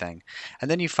and everything.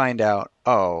 And then you find out,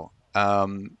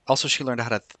 also she learned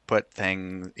how to put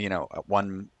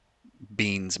one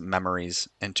being's memories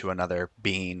into another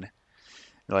being.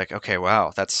 You're like, okay,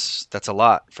 wow, that's a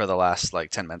lot for the last like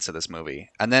 10 minutes of this movie.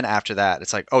 And then after that,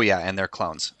 it's like, oh yeah, and they're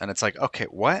clones. And it's like, okay,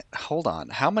 what? Hold on.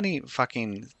 How many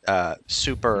fucking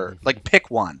super, like,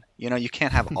 pick one. You know, you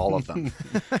can't have all of them.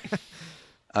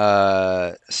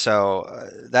 That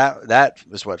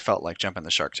was what felt like jumping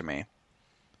the shark to me.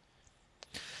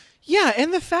 Yeah,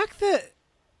 and the fact that,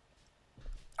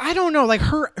 I don't know, like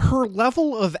her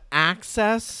level of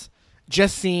access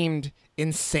just seemed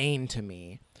insane to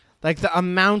me. Like the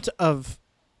amount of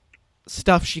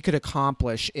stuff she could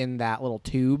accomplish in that little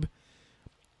tube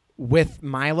with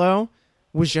Milo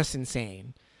was just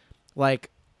insane.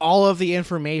 Like all of the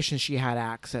information she had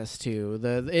access to,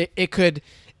 it could.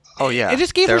 Oh yeah, it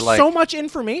just gave her like so much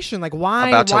information. Like why?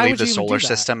 About to why leave would the you even solar do that?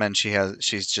 system, and she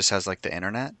just has like the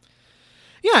internet.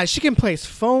 Yeah, she can place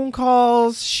phone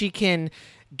calls. She can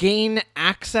gain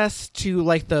access to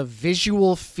like the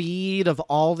visual feed of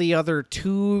all the other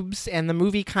tubes, and the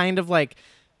movie kind of like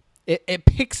it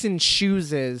picks and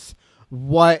chooses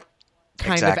what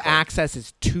kind of access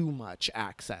is too much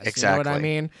access. Exactly. You know what I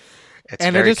mean? It's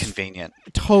very convenient.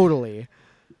 Totally.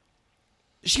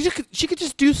 She could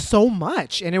just do so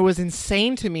much, and it was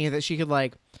insane to me that she could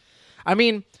like. I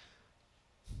mean,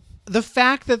 the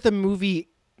fact that the movie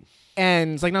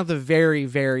ends, like not the very,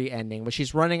 very ending, but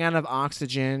she's running out of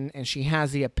oxygen and she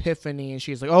has the epiphany and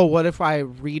she's like, oh, what if I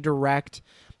redirect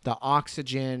the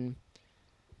oxygen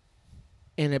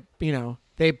in a, you know,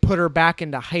 they put her back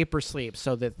into hypersleep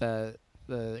so that the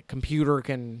computer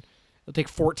can, it'll take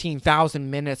 14,000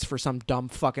 minutes for some dumb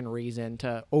fucking reason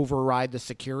to override the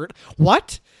security.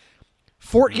 What?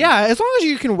 Yeah, as long as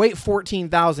you can wait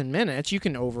 14,000 minutes, you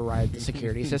can override the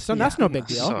security system. That's no big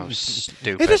deal. So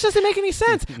stupid. It just doesn't make any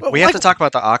sense. We have to talk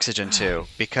about the oxygen too,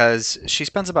 because she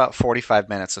spends about 45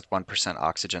 minutes with 1%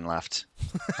 oxygen left,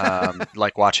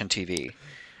 like watching TV.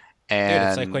 And Dude,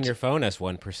 it's like when your phone has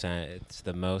 1%. It's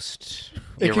the most.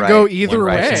 It you're can right. go either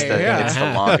Right. way. It's the, Yeah. it's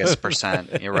the longest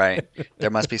percent. You're right. There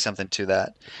must be something to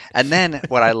that. And then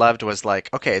what I loved was like,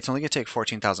 okay, it's only going to take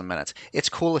 14,000 minutes. It's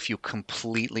cool if you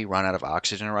completely run out of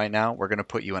oxygen right now. We're going to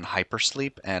put you in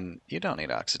hypersleep, and you don't need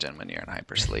oxygen when you're in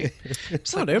hypersleep.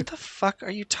 It's like, dude. what the fuck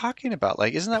are you talking about?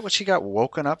 Like, isn't that what she got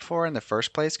woken up for in the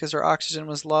first place because her oxygen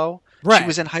was low? Right. She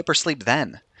was in hypersleep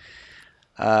then.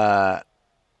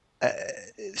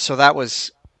 So that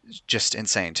was just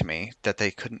insane to me that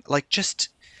they couldn't, like, just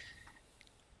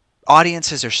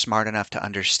audiences are smart enough to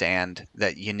understand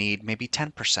that you need maybe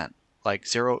 10%, like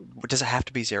zero. Does it have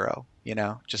to be zero,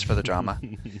 just for the drama?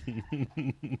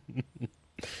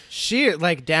 She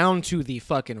like down to the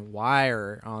fucking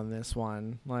wire on this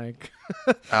one. Like,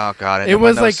 Oh god. And It then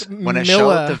was when like when it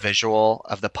Milla- showed the visual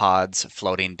of the pods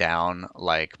floating down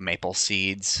like maple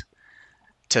seeds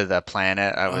to the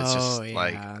planet, I was Oh, just yeah,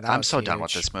 like, that I'm was so done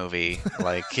with huge. this movie.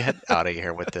 Like, get out of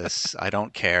here with this. I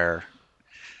don't care.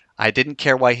 I didn't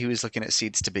care why he was looking at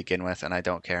seeds to begin with, and I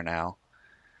don't care now.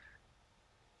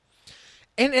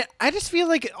 and I just feel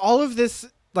like all of this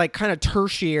like kind of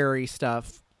tertiary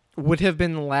stuff would have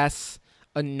been less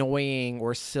annoying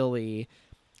or silly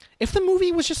if the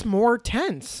movie was just more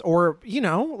tense, or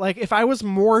like if I was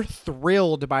more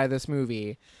thrilled by this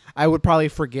movie, I would probably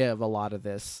forgive a lot of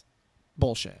this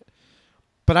bullshit.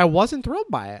 But I wasn't thrilled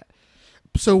by it.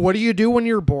 So what do you do when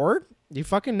you're bored? You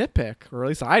fucking nitpick, or at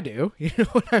least I do. You know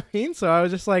what I mean? So I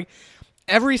was just like,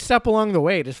 every step along the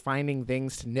way, just finding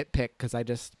things to nitpick because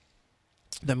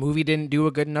the movie didn't do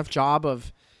a good enough job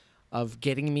of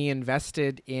getting me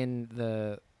invested in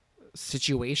the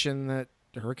situation that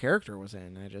her character was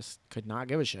in. I just could not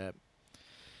give a shit.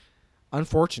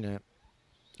 Unfortunate.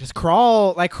 Because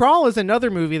Crawl is another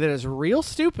movie that is real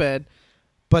stupid,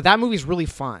 but that movie's really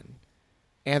fun.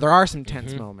 And there are some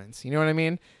tense moments. You know what I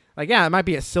mean? Like, yeah, it might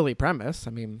be a silly premise.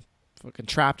 I mean, fucking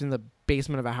trapped in the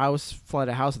basement of a house,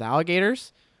 flooded house with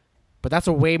alligators. But that's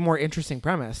a way more interesting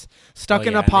premise. Stuck Oh,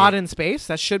 in yeah, a and pod in space,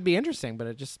 that should be interesting, but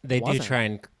it just They wasn't. do try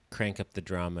and crank up the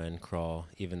drama in Crawl,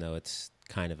 even though it's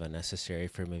kind of unnecessary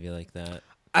for a movie like that.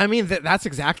 I mean, that's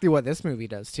exactly what this movie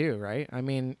does too, right? I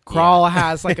mean, Crawl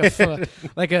has like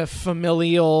like a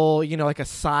familial, like a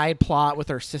side plot with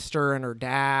her sister and her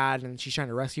dad, and she's trying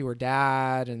to rescue her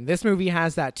dad. And this movie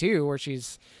has that too, where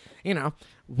she's,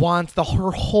 wants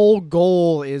her whole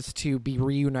goal is to be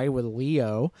reunited with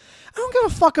Leo. I don't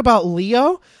give a fuck about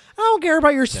Leo. I don't care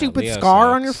about your stupid Leo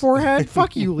scar on sucks. your forehead.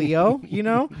 Fuck you, Leo.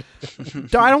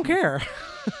 I don't care.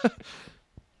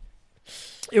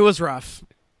 It was rough.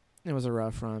 It was a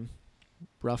rough run.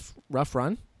 Rough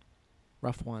run?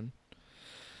 Rough one.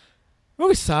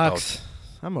 Movie sucks.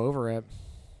 I'm over it.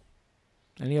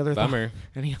 Any other Bummer.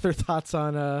 Any other thoughts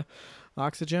on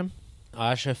Oxygen?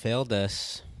 Asha failed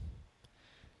us.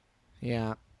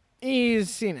 Yeah.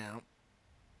 He's,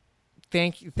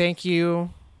 thank you,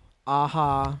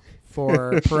 Aha,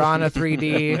 for Piranha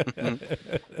 3D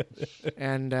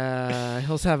and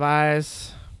Hills Have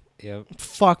Eyes. Yep.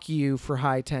 Fuck you for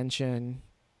High Tension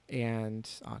and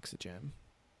Oxygen.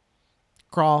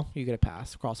 Crawl, you get a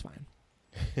pass. Crawl's fine.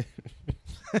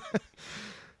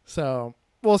 So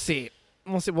we'll see.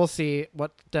 We'll see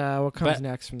what comes But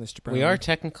next from this. We are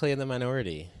technically in the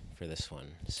minority for this one.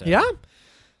 So Yeah,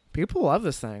 people love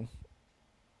this thing,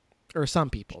 or some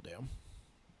people do.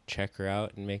 check her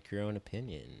out and make your own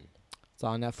opinion. It's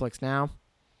on Netflix now.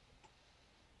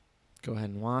 Go ahead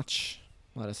and watch.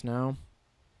 Let us know.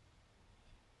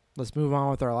 Let's move on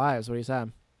with our lives. What do you say?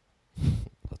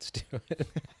 Let's do it.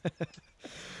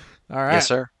 All right. Yes,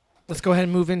 sir. Let's go ahead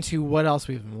and move into what else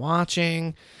we've been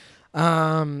watching.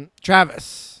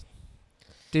 Travis,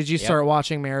 did you Yep. start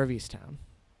watching Mayor of Easttown?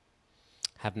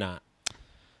 Have not.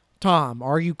 Tom,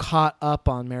 are you caught up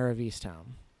on Mayor of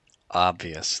Easttown?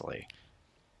 Obviously.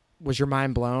 Was your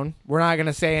mind blown? We're not going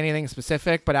to say anything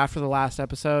specific, but after the last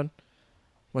episode,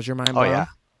 was your mind Oh blown? yeah.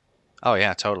 Oh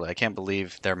yeah, totally. I can't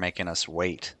believe they're making us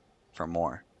wait for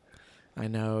more. I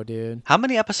know, dude. How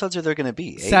many episodes are there going to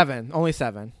be? 8? 7. Only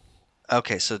 7.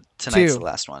 Okay, so tonight's 2. the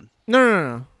last one.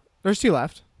 No. There's 2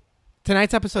 left.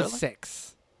 Tonight's episode Really?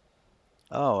 6.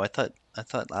 Oh, I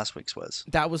thought last week's was.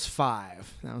 That was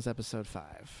 5. That was episode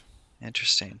 5.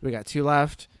 Interesting. We got 2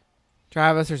 left.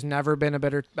 Travis, there's never been a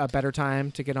better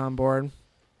time to get on board.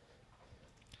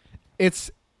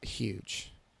 It's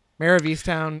huge. Mayor of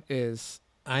Easttown is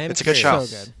I am It's a good show. curious.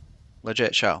 so good.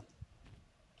 Legit show.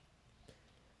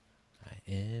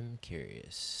 am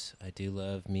curious. I do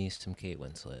love me some Kate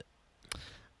Winslet.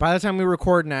 By the time we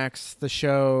record next, the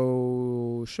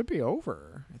show should be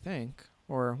over, I think.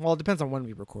 Or, well, it depends on when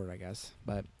we record, I guess.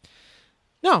 But,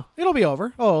 no, it'll be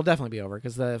over. Oh, it'll definitely be over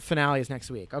because the finale is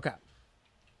next week. Okay.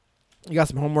 You got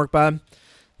some homework, bud?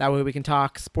 That way we can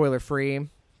talk spoiler-free.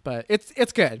 But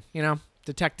it's good, you know?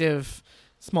 Detective,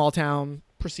 small-town,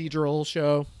 procedural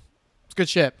show. It's good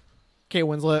shit. Kate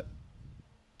Winslet.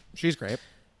 She's great.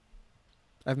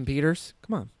 Evan Peters.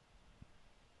 Come on.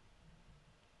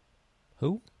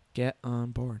 Who? Get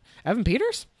on board. Evan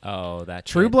Peters? Oh, that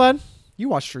True kid. Blood? You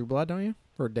watched True Blood, don't you?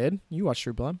 Or did? You watched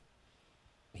True Blood?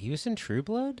 He was in True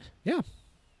Blood? Yeah.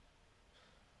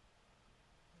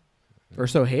 Or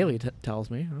so Haley tells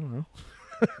me. I don't know.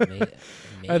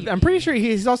 I'm pretty sure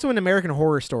he's also in American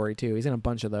Horror Story, too. He's in a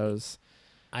bunch of those.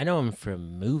 I know him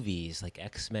from movies like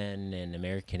X-Men and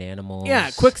American Animals. Yeah,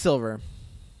 Quicksilver.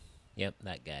 Yep,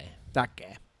 that guy. That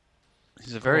guy.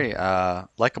 He's a very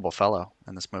likable fellow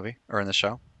in this movie or in the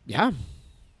show. Yeah.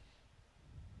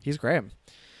 He's great.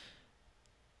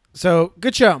 So,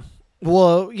 good show.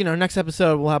 Well, next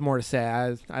episode we'll have more to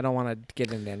say. I don't want to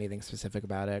get into anything specific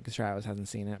about it because Travis hasn't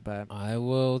seen it, but I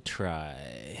will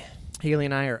try. Haley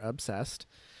and I are obsessed.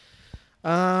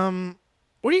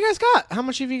 What do you guys got? How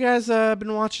much have you guys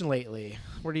been watching lately?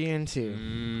 What are you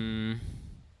into?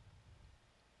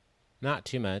 Not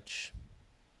too much.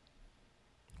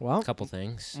 Well, A couple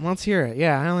things. let's hear it.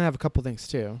 Yeah, I only have a couple things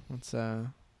too. Let's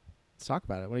talk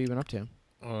about it. What have you been up to?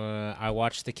 I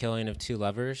watched The Killing of Two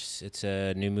Lovers. It's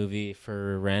a new movie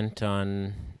for rent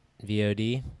on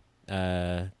VOD.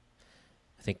 I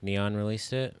think Neon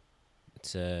released it.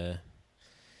 It's a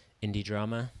indie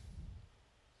drama.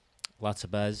 Lots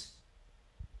of buzz.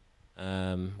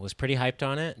 Was pretty hyped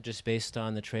on it, just based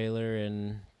on the trailer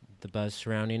and the buzz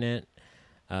surrounding it.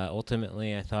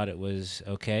 Ultimately, I thought it was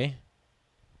okay.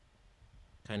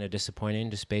 Kind of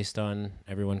disappointing, just based on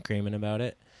everyone screaming about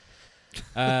it.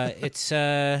 It's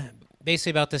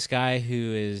basically about this guy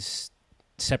who is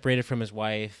separated from his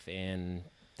wife, and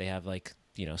they have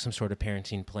some sort of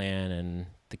parenting plan, and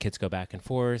the kids go back and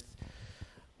forth.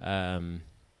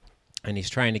 And he's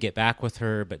trying to get back with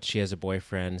her, but she has a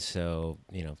boyfriend, so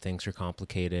things are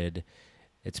complicated.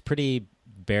 It's pretty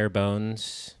bare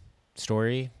bones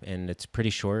story, and it's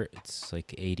pretty short. It's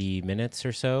like 80 minutes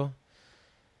or so.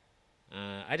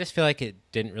 I just feel like it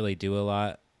didn't really do a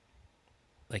lot.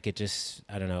 Like it just,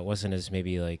 I don't know, it wasn't as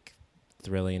maybe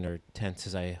thrilling or tense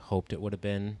as I hoped it would have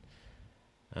been.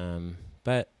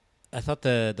 But I thought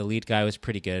the lead guy was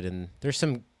pretty good, and there's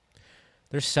some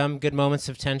good moments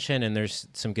of tension, and there's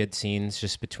some good scenes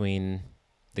just between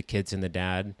the kids and the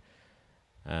dad.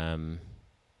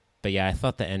 But yeah, I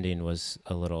thought the ending was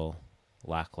a little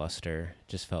lackluster.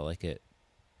 Just felt like it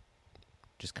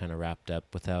just kind of wrapped up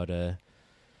without it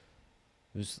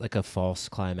was like a false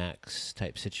climax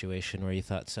type situation where you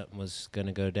thought something was going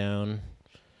to go down,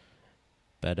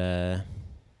 but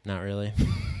not really.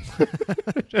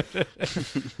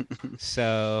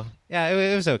 So, yeah,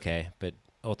 it was okay, but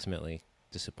ultimately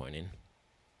disappointing.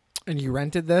 And you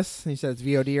rented this? You said it's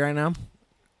VOD right now?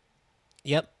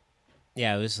 Yep.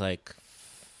 Yeah, it was like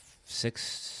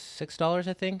 $6,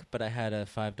 I think, but I had a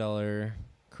 $5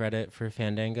 credit for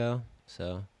Fandango,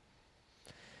 so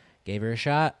gave her a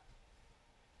shot.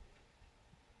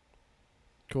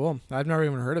 Cool. I've never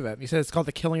even heard of it. You said it's called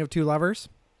The Killing of Two Lovers?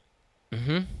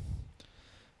 Mm-hmm.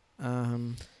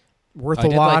 Worth I a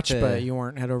did watch, like but you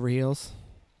weren't head over heels?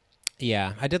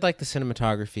 Yeah, I did like the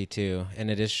cinematography too, and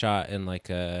it is shot in I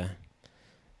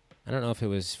don't know if it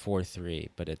was 4:3,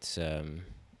 but it's definitely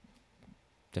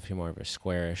more of a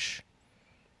squarish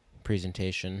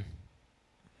presentation.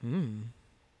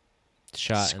 It's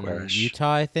shot in Squarish.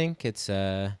 Utah, I think. It's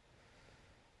got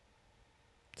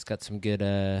some good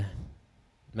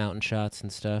mountain shots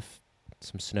and stuff,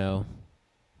 some snow.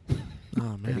 Oh,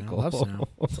 man, Pretty I cool. love snow.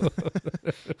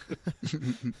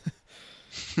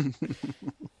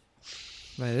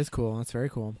 That is cool. That's very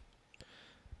cool.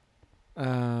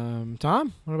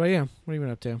 Tom, what about you? What have you been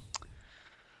up to?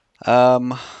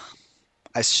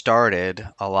 I started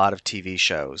a lot of TV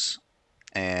shows,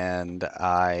 and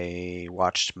I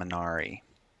watched Minari.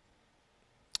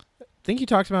 I think you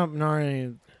talked about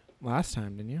Minari last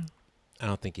time, didn't you? I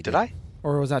don't think you Did did. I?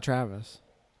 Or was that Travis?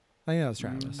 I think that was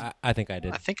Travis. I think I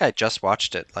did. I think I just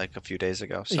watched it like a few days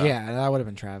ago. So. Yeah, that would have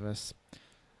been Travis.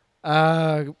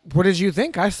 What did you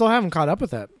think? I still haven't caught up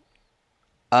with it.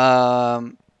 A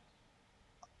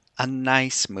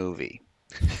nice movie.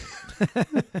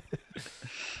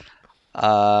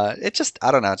 It just,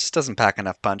 I don't know, it just doesn't pack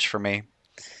enough punch for me.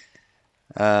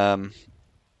 It's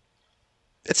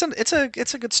a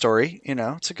good story,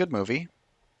 it's a good movie.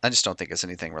 I just don't think it's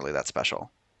anything really that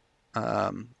special.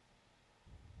 I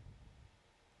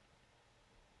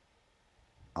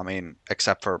mean,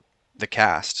 except for the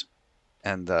cast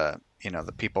and the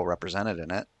people represented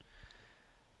in it.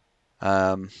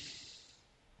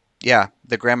 Yeah,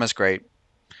 the grandma's great.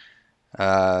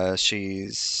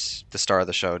 She's the star of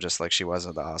the show, just like she was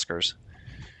at the Oscars.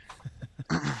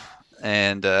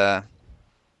 And the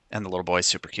little boy's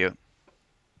super cute.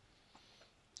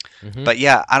 Mhm. But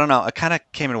yeah, I don't know. It kind of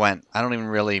came and went. I don't even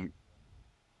really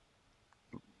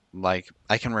like.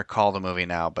 I can recall the movie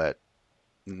now, but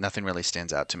nothing really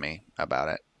stands out to me about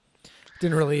it.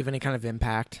 Didn't really leave any kind of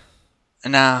impact.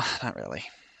 No, not really.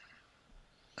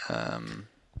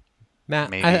 Matt,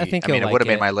 Maybe. I think I you'll mean, it like would have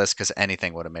made it. my list because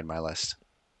anything would have made my list.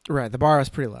 Right, the bar was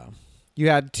pretty low. You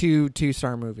had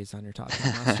two-star movies on your top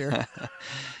 10 last year.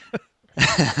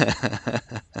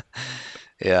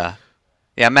 Yeah,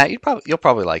 yeah, Matt, you'll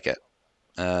probably like it.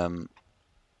 Yeah,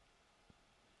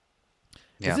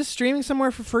 Is this streaming somewhere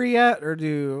for free yet, or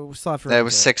do we still have to it rent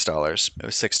was $6. It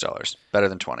was $6, better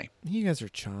than 20. You guys are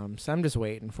chums. I'm just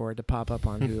waiting for it to pop up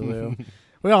on Hulu.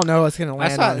 We all know it's going to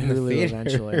land saw on it in the Hulu theater.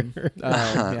 eventually.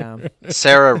 Oh, yeah.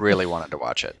 Sarah really wanted to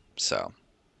watch it, so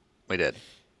we did.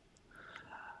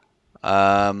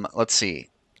 Let's see.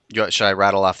 Should I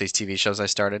rattle off these TV shows I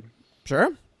started?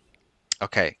 Sure.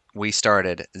 Okay, we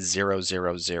started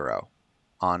 000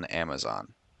 on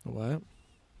Amazon. What?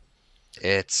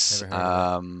 It's Never heard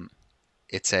of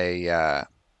it's a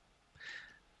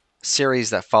series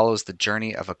that follows the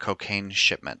journey of a cocaine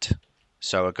shipment.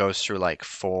 So it goes through like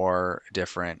 4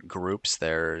 different groups.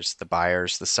 There's the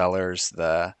buyers, the sellers,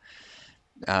 the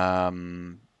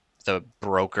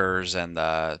brokers, and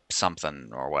the something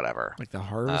or whatever. Like the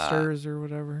Harvesters or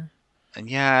whatever? And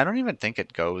yeah, I don't even think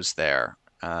it goes there.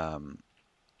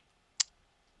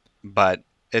 But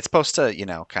it's supposed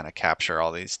to, kind of capture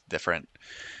all these different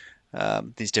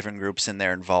groups and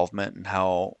their involvement and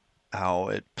how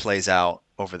it plays out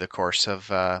over the course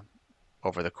of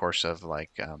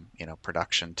like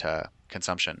production to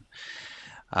consumption.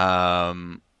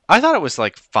 I thought it was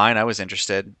like fine. I was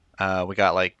interested. We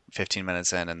got like 15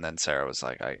 minutes in, and then Sarah was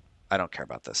like, I don't care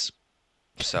about this,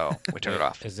 so we took it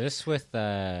off. Is this with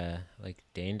like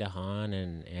Dane DeHaan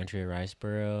and Andrea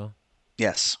Riseborough?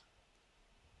 Yes,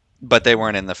 but they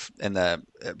weren't in the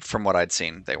from what I'd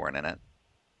seen, they weren't in it.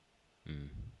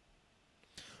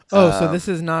 Oh, so this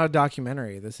is not a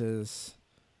documentary. This is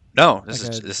No, like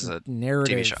this is a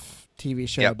narrative show. TV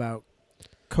show Yep. about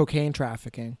cocaine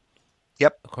trafficking.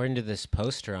 Yep. According to this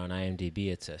poster on IMDb,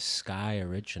 it's a Sky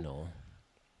original.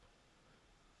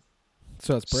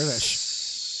 So it's British.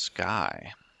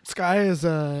 Sky. Sky is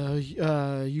a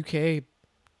UK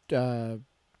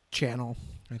channel,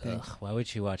 I think. Ugh, why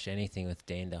would you watch anything with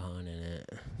Dane DeHaan in it?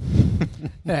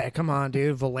 Hey, come on,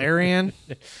 dude. Valerian?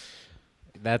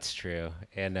 That's true.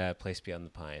 And Place Beyond the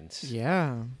Pines.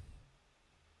 Yeah.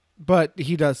 But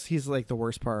he's like the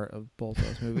worst part of both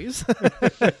those movies.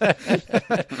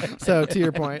 So to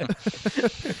your point.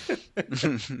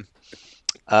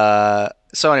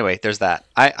 So anyway, there's that.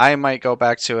 I might go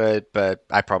back to it, but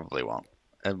I probably won't.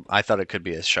 I thought it could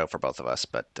be a show for both of us,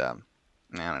 but I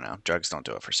don't know. Drugs don't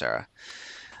do it for Sarah.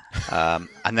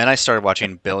 And then I started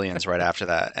watching Billions right after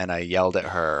that, and I yelled at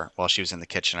her while she was in the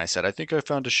kitchen. I said, I think I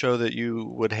found a show that you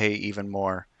would hate even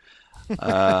more.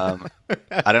 I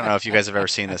don't know if you guys have ever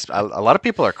seen this. A lot of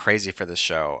people are crazy for this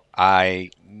show.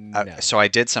 No. So I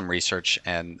did some research,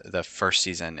 and the first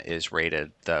season is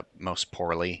rated the most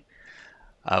poorly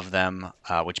of them,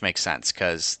 which makes sense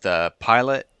because the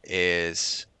pilot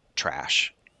is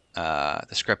trash. The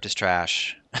script is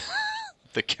trash.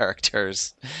 The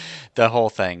characters, the whole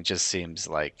thing just seems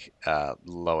like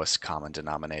lowest common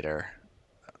denominator,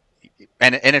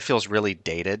 and it feels really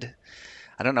dated.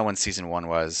 I don't know when season 1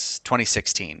 was.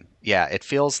 2016. Yeah, it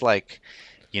feels like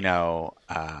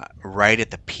right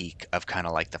at the peak of kind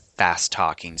of like the fast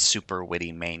talking, super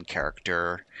witty main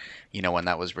character. When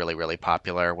that was really, really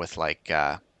popular with like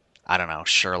I don't know,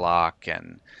 Sherlock,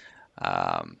 and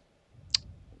I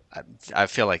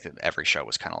feel like every show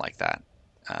was kind of like that.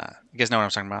 You guys know what I'm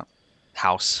talking about?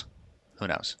 House. Who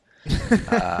knows?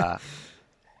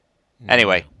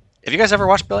 Anyway, have you guys ever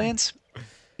watched Billions?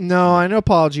 No, I know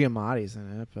Paul Giamatti's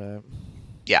in it, but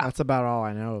Yeah, that's about all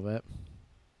I know of it.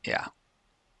 yeah.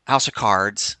 House of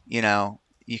Cards. You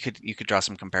could draw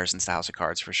some comparisons to House of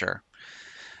Cards for sure.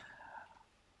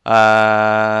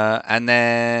 And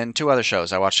then 2 other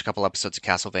shows. I watched a couple episodes of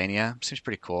Castlevania. Seems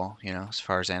pretty cool, as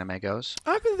far as anime goes.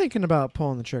 I've been thinking about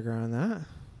pulling the trigger on that.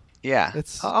 Yeah,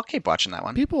 It's- I'll keep watching that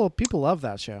one. People love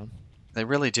that show. They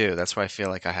really do. That's why I feel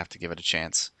like I have to give it a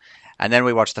chance. And then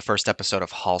we watched the first episode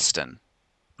of Halston,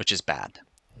 which is bad.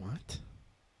 What?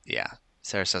 Yeah,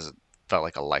 Sarah says it felt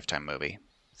like a Lifetime movie.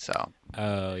 So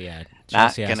Oh yeah,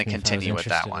 Not Chelsea gonna asked me if I was continue with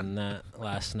that interested one. in that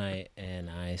last night, and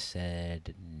I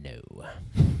said no.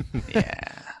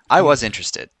 yeah, I was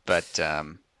interested, but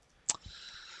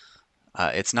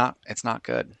it's not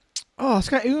good. Oh, it's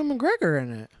got Ewan McGregor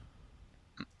in it.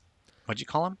 What'd you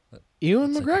call him?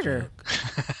 Ewan It's like a McGregor. joke.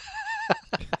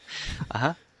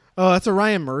 Uh-huh. Oh, that's a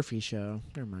Ryan Murphy show.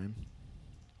 Never mind.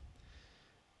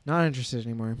 Not interested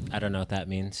anymore. I don't know what that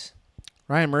means.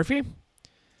 Ryan Murphy?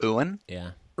 Ewan?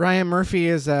 Yeah. Ryan Murphy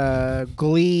is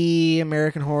Glee,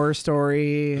 American Horror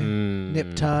Story, Mm,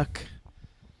 Nip Tuck,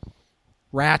 fuck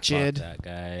Ratched. that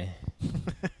guy.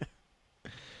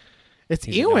 It's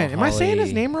He's a Ewan. Am I saying his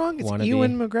Holly name wrong? It's wannabe.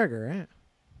 Ewan McGregor, right?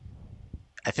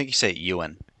 I think you say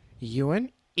Ewan.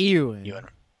 Ewan? Ewan. Ewan.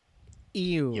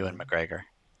 Ewan. Ewan McGregor.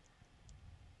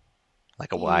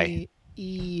 Like a Y.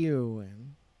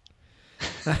 Ewan.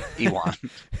 Ewan.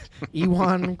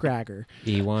 Ewan McGregor.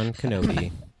 Ewan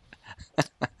Kenobi.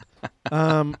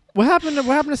 What happened to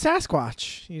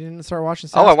Sasquatch? You didn't start watching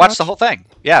Sasquatch? Oh, I watched the whole thing.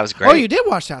 Yeah, it was great. Oh, you did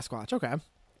watch Sasquatch. Okay.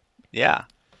 Yeah.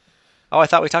 Oh, I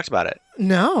thought we talked about it.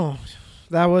 No.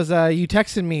 That was you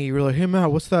texted me. You were like, "Hey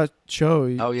Matt, what's that show?"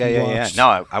 Oh, you yeah. watched?"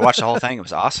 No, I watched the whole thing. It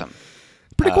was awesome.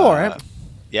 Pretty cool, right?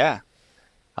 Yeah.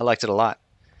 I liked it a lot.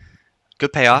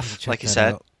 Good payoff, Check like you that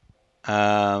said.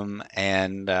 out.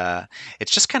 And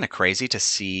it's just kind of crazy to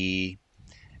see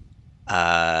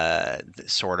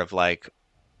sort of like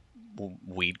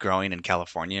weed growing in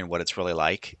California and what it's really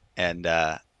like. And,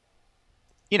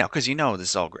 because this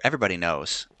is all, everybody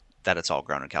knows that it's all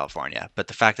grown in California. But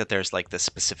the fact that there's like this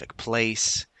specific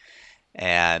place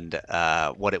and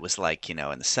what it was like, in the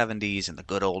 70s and the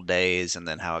good old days, and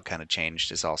then how it kind of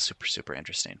changed is all super, super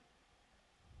interesting.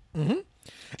 And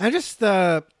just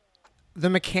the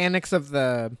mechanics of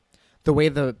the way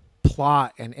the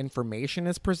plot and information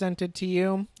is presented to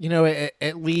you.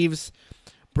 It leaves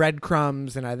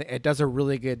breadcrumbs, and I think it does a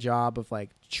really good job of like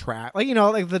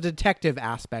like the detective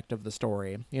aspect of the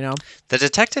story. The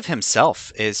detective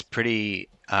himself is pretty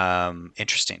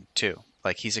interesting too.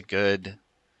 Like he's a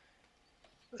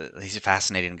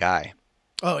fascinating guy.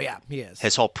 Oh yeah, he is.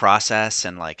 His whole process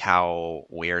and like how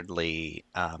weirdly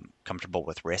comfortable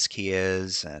with risk he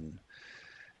is and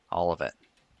all of it.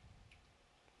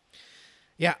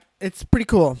 Yeah, it's pretty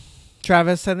cool.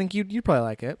 Travis, I think you'd probably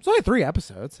like it. It's only 3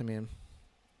 episodes. I mean,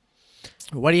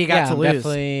 what do you got to I'm lose?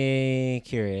 definitely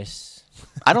curious.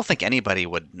 I don't think anybody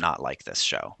would not like this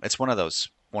show. It's one of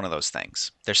those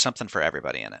things. There's something for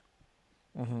everybody in it.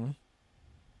 Mm-hmm.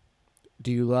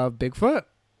 Do you love Bigfoot?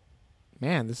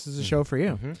 Man, this is a show for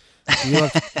you. Do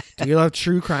you love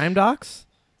true crime docs?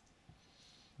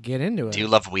 Get into it. Do you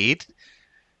love weed?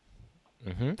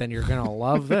 Then you're gonna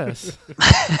love this.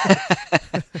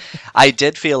 I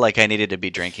did feel like I needed to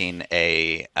be drinking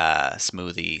a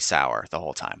smoothie sour the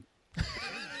whole time.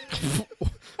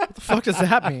 What the fuck does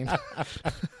that mean?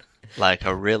 Like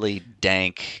a really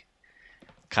dank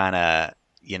kind of,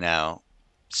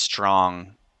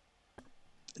 strong.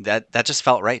 That just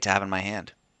felt right to have in my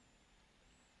hand.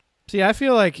 See, I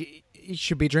feel like you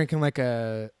should be drinking like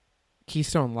a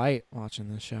Keystone Light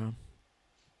watching this show.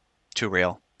 Too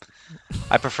real.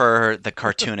 I prefer the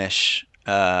cartoonish,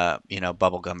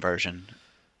 bubblegum version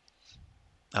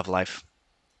of life.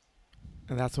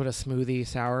 And that's what a smoothie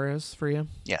sour is for you?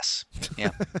 Yes.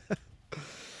 Yeah.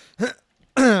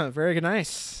 Very good,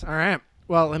 nice. All right.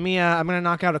 Well, let me. I'm gonna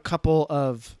knock out a couple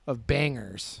of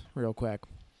bangers real quick.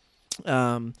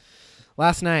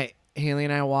 Last night, Haley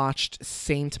and I watched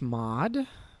Saint Maud.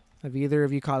 Have either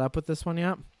of you caught up with this one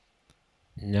yet?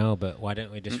 No, but why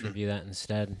don't we just review that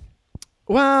instead?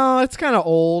 Well, it's kind of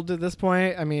old at this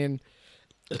point. I mean,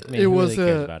 It was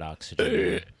really cares about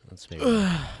Oxygen. Let's maybe.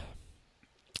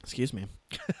 excuse me.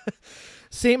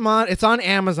 Saint Maud. It's on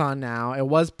Amazon now. It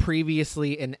was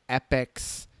previously an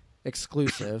Epix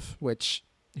exclusive, which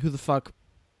who the fuck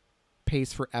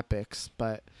pays for Epix?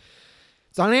 But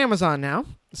it's on Amazon now.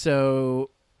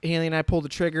 So Haley and I pulled the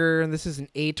trigger, and this is an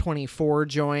A24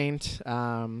 joint.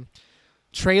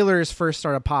 Trailers first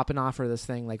started popping off for this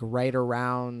thing like right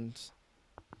around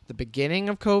the beginning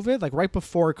of COVID, like right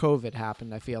before COVID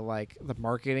happened. I feel like the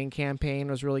marketing campaign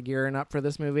was really gearing up for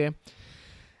this movie,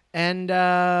 and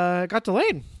it got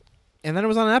delayed, and then it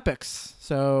was on Epix.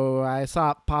 So I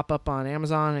saw it pop up on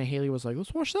Amazon, and Haley was like,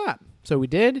 "Let's watch that." So we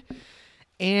did,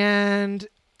 and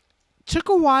took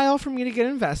a while for me to get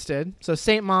invested. So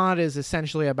Saint Maud is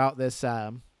essentially about this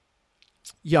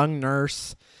young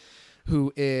nurse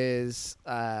who is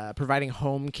providing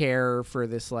home care for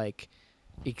this like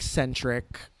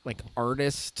eccentric like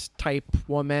artist type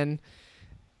woman,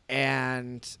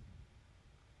 and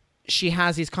she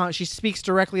has these she speaks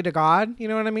directly to God, you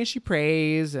know what I mean? She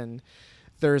prays, and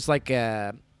there's like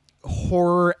a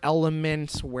horror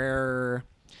element where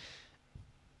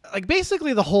like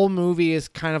basically the whole movie is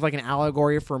kind of like an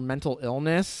allegory for mental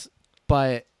illness,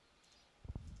 but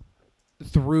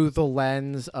through the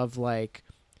lens of like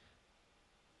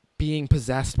being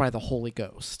possessed by the Holy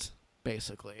Ghost,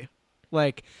 basically.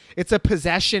 Like it's a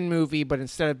possession movie, but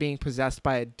instead of being possessed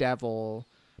by a devil,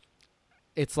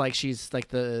 it's like she's like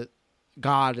the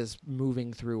God is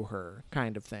moving through her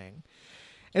kind of thing.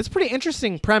 It's a pretty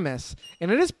interesting premise, and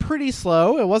it is pretty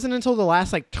slow. It wasn't until the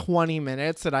last like 20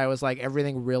 minutes that I was like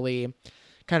everything really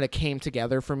kind of came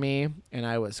together for me and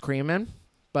I was screaming.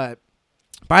 But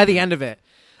by the end of it,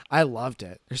 I loved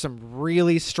it. There's some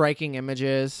really striking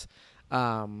images.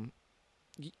 I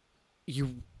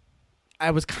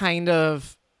was kind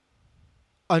of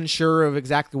unsure of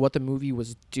exactly what the movie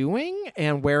was doing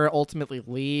and where it ultimately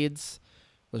leads.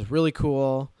 It was really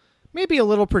cool. Maybe a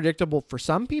little predictable for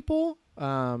some people.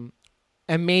 And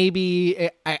maybe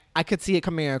I could see it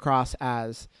coming across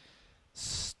as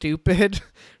stupid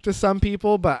to some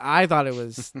people, but I thought it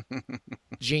was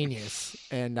genius.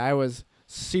 And I was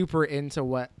super into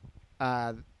what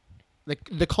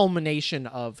the culmination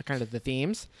of kind of the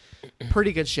themes.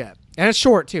 Pretty good shit. And it's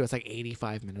short too. It's like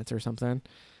 85 minutes or something.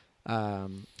 I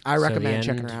recommend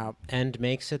checking her out. End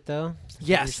makes it though?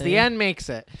 Yes, the end makes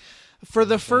it. For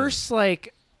the first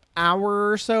like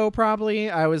hour or so, probably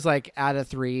I was like at a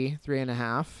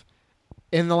 3.5.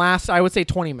 In the last, I would say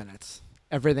 20 minutes,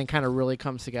 everything kind of really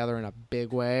comes together in a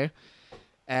big way.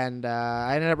 And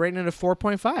I ended up rating it a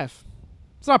 4.5.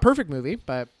 It's not a perfect movie,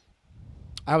 but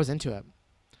I was into it.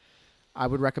 I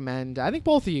would recommend, I think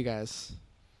both of you guys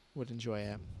would enjoy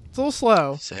it. It's a little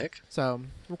slow. Sick. So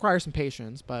requires some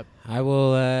patience, but I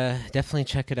will definitely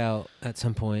check it out at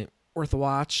some point. Worth a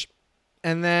watch.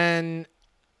 And then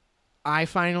I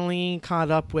finally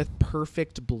caught up with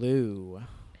Perfect Blue.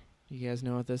 You guys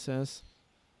know what this is?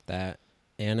 That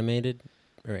animated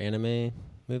or anime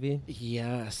movie?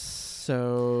 Yes.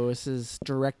 So this is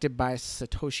directed by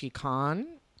Satoshi Kon,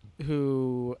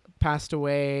 who passed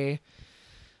away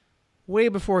way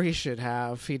before he should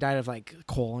have. He died of like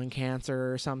colon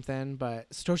cancer or something. But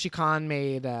Satoshi Kon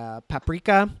made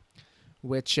Paprika,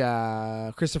 which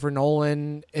Christopher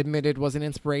Nolan admitted was an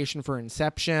inspiration for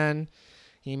Inception.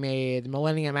 He made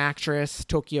Millennium Actress,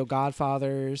 Tokyo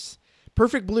Godfathers.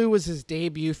 Perfect Blue was his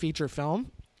debut feature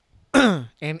film,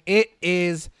 and it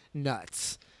is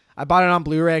nuts. I bought it on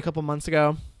Blu-ray a couple months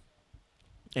ago,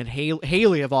 and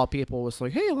Haley, of all people, was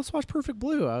like, hey, let's watch Perfect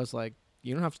Blue. I was like,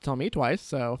 you don't have to tell me twice,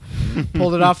 so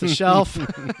pulled it off the shelf,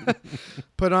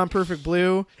 put on Perfect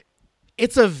Blue.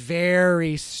 It's a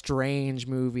very strange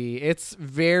movie.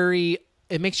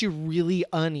 It makes you really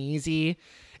uneasy.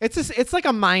 It's like a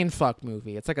mindfuck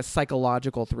movie. It's like a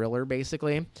psychological thriller,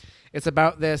 basically. It's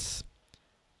about this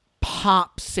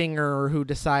pop singer who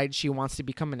decides she wants to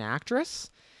become an actress,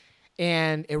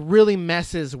 and it really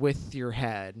messes with your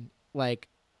head. Like,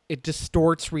 it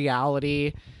distorts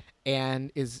reality,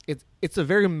 and it's a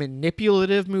very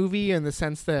manipulative movie in the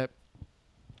sense that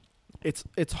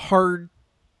it's hard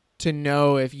to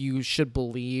know if you should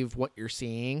believe what you're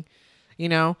seeing, you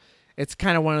know? It's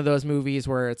kind of one of those movies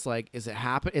where it's like, is it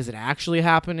actually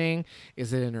happening?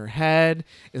 Is it in her head?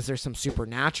 Is there some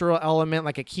supernatural element?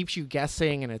 Like, it keeps you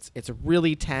guessing, and it's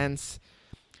really tense,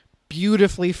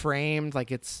 beautifully framed.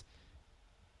 Like, it's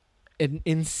an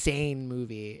insane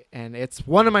movie, and it's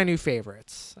one of my new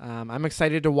favorites. I'm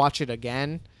excited to watch it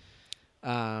again,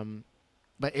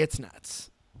 but it's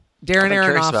nuts. Darren Aronofsky.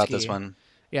 Curious about this one.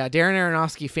 Yeah, Darren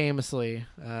Aronofsky famously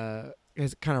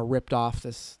has kind of ripped off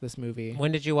this movie.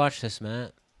 When did you watch this,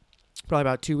 Matt? Probably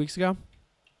about 2 weeks ago.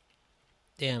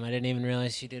 Damn, I didn't even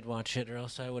realize you did watch it, or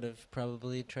else I would have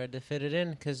probably tried to fit it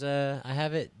in, because I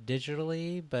have it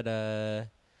digitally, but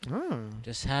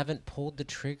just haven't pulled the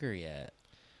trigger yet.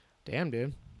 Damn,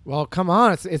 dude. Well, come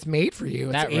on, it's made for you.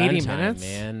 It's that 80 runtime, minutes,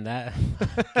 man. That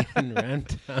fucking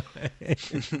runtime.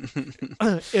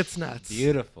 It's nuts.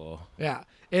 Beautiful. Yeah,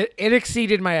 it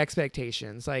exceeded my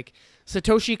expectations. Like,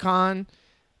 Satoshi Kon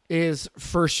is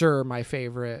for sure my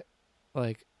favorite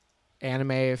like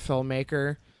anime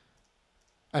filmmaker.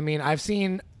 I mean, I've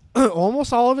seen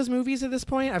almost all of his movies at this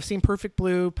point. I've seen Perfect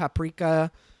Blue,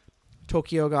 Paprika,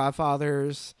 Tokyo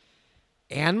Godfathers,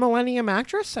 and Millennium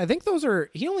Actress. I think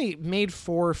he only made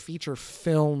 4 feature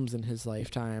films in his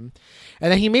lifetime.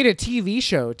 And then he made a TV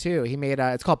show too. He made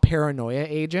it's called Paranoia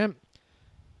Agent.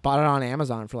 Bought it on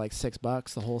Amazon for like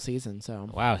 $6 the whole season. So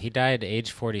Wow, he died at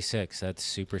age 46. That's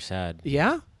super sad.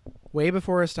 yeah, way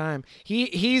before his time.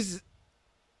 He's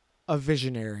a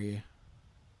visionary.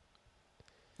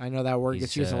 I know that word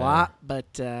gets He's, used a lot,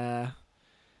 but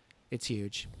it's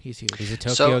huge. He's huge. He's a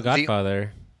Tokyo So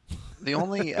Godfather. The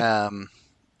only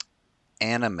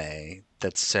anime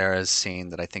that Sarah's seen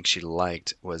that I think she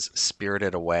liked was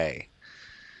Spirited Away.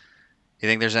 You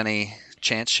think there's any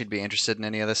chance she'd be interested in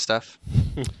any of this stuff?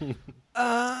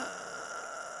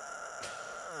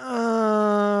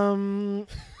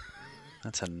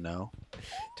 That's a no.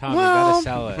 Tom, Well- you gotta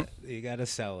sell it. You gotta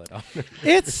sell it.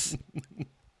 It's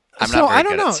I'm So, not very I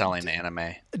don't good know. at selling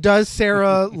anime. does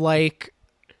Sarah like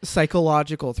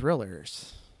psychological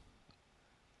thrillers?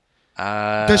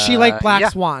 Does she like Black yeah,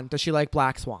 Swan? Does she like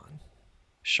Black Swan?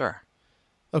 Sure.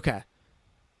 Okay.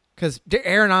 Because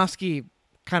Aronofsky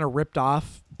kind of ripped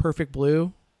off Perfect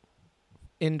Blue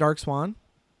in Dark Swan.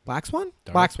 Black Swan?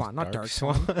 Black Swan, not Dark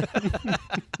Swan.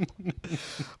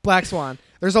 Black Swan.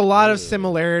 There's a lot of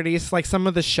similarities. Like some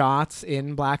of the shots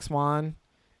in Black Swan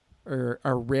are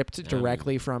ripped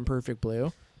directly from Perfect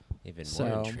Blue. Even So-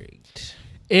 more intrigued.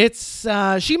 It's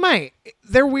she might.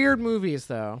 They're weird movies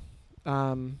though.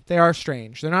 They are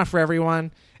strange. They're not for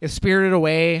everyone. If Spirited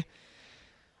Away,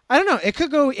 I don't know. It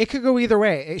could go either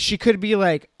way. She could be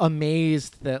like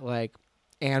amazed that like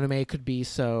anime could be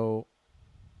so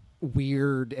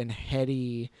weird and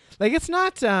heady. Like it's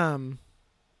not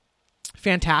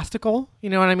fantastical. You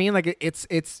know what I mean? Like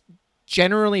it's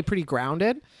generally pretty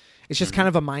grounded. It's just kind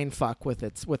of a mind fuck with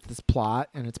its plot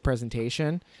and its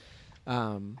presentation.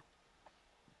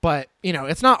 But you know,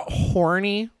 it's not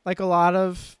horny like a lot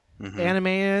of anime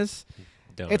is.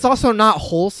 It's also not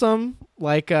wholesome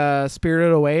like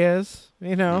Spirited Away is.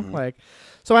 You know, like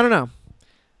so I don't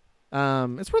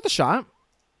know. It's worth a shot.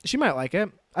 She might like it.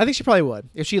 I think she probably would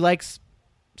if she likes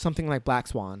something like Black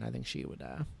Swan. I think she would.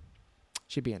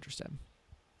 She'd be interested.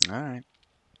 All right.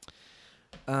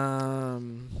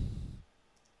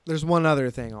 There's one other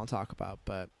thing I'll talk about,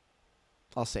 but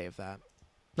I'll save that.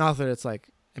 Not that it's like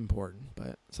important,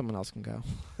 but someone else can go.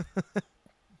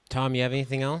 Tom, you have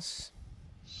anything else?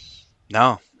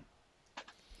 No.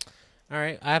 All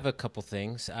right, I have a couple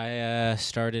things. I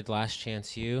started Last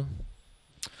Chance U.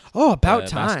 Oh, about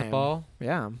time. Basketball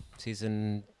Yeah.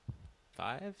 season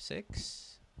 5,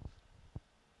 6.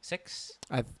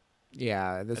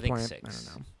 Yeah, at this I think point, 6. I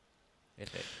don't know.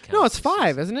 If it No, counts it's as 5,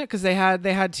 season. isn't it? Because they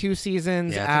had 2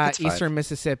 seasons Yeah, I think at it's 5. Eastern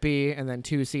Mississippi, and then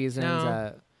 2 seasons No.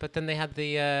 at But then they had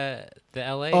the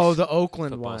LA. the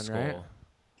Oakland football one, school. right?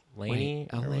 Laney.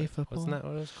 Wait, or LA what- football? Wasn't that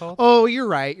what it was called? Oh, you're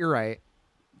right.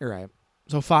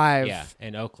 So 5. Yeah,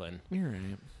 in Oakland. You're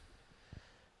right.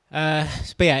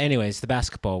 But yeah, anyways, the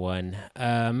basketball one.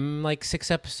 Like 6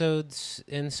 episodes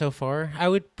in so far. I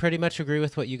would pretty much agree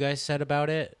with what you guys said about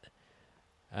it.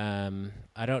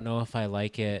 I don't know if I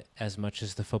like it as much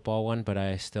as the football one, but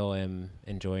I still am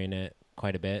enjoying it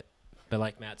quite a bit. But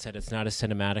like Matt said, it's not as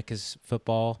cinematic as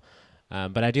football.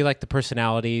 But I do like the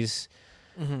personalities.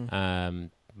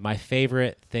 My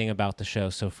favorite thing about the show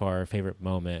so far, favorite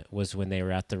moment, was when they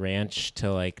were at the ranch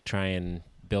to like try and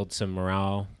build some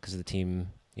morale because the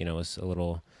team, was a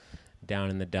little down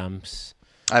in the dumps.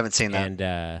 I haven't seen that.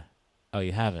 And oh,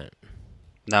 you haven't?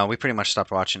 No, we pretty much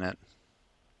stopped watching it.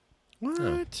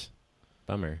 What?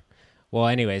 Bummer. Well,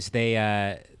 anyways, they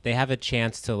have a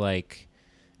chance to like,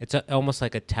 it's almost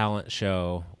like a talent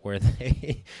show where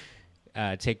they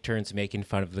take turns making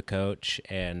fun of the coach,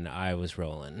 and I was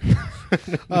rolling.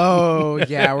 Oh,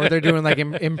 yeah, where they're doing like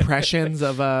impressions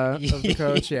of the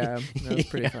coach. Yeah, that was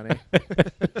pretty funny.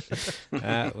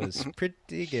 That was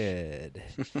pretty good.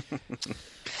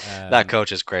 That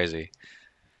coach is crazy.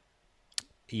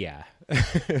 Yeah.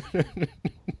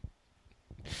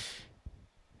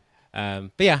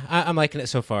 But yeah, I'm liking it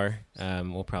so far.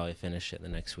 We'll probably finish it the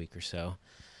next week or so.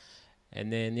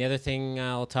 And then the other thing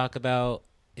I'll talk about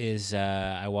is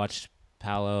I watched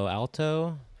Palo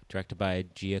Alto, directed by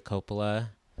Gia Coppola.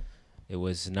 It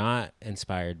was not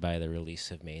inspired by the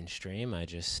release of Mainstream. I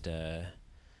just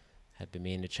had been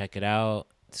meaning to check it out.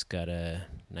 It's got a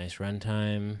nice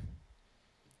runtime.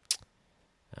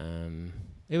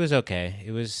 It was okay.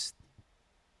 It was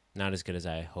not as good as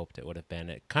I hoped it would have been.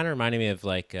 It kind of reminded me of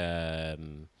like a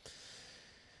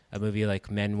movie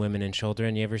like Men, Women, and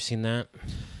Children. You ever seen that?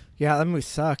 Yeah, that movie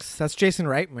sucks. That's Jason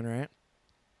Reitman, right?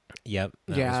 Yep.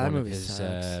 Yeah, that was one movie of his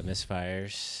sucks.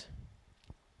 misfires.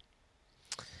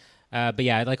 But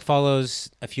yeah, it like follows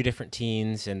a few different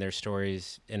teens and their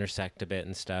stories intersect a bit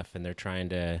and stuff, and they're trying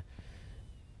to,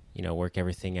 work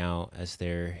everything out as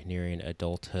they're nearing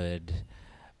adulthood.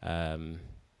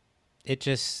 It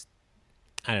just,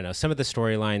 I don't know, some of the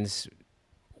storylines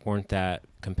weren't that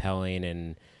compelling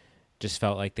and just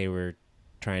felt like they were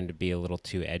trying to be a little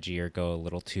too edgy or go a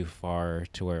little too far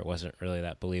to where it wasn't really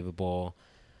that believable.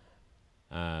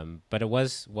 But it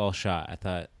was well shot. I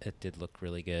thought it did look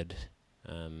really good.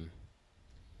 But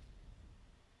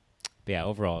yeah,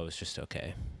 overall it was just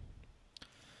okay.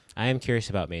 I am curious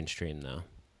about Mainstream though.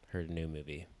 Heard a new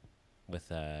movie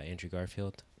with Andrew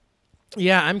Garfield.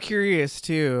 Yeah, I'm curious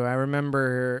too. I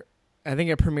remember, I think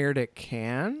it premiered at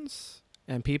Cannes,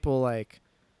 and people like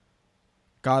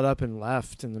got up and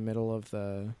left in the middle of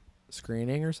the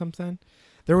screening or something.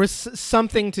 There was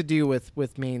something to do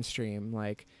with Mainstream.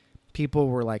 Like people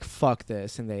were like, "Fuck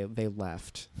this," and they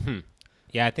left.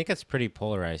 Yeah, I think it's pretty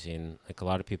polarizing. Like a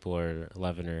lot of people are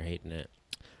loving or hating it.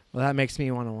 Well, that makes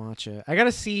me want to watch it. I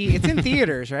gotta see. It's in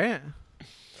theaters, right?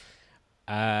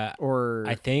 Or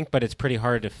I think, but it's pretty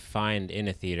hard to find in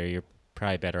a theater. You're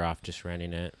probably better off just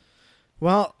renting it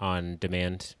well, on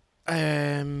demand.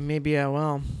 maybe I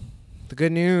will. The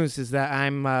good news is that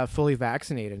I'm fully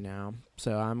vaccinated now,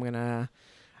 so I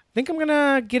think I'm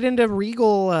gonna get into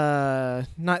Regal,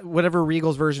 not whatever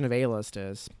Regal's version of A-List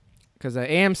is, because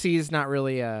AMC is not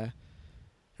really out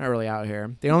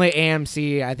here. The only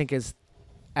AMC I think is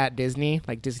at Disney,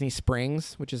 like Disney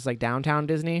Springs, which is like downtown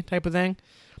Disney type of thing.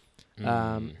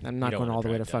 I'm not going all the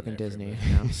way to fucking Disney.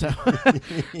 So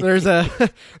there's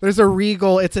a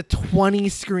Regal. It's a 20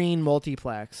 screen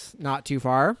multiplex, not too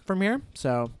far from here.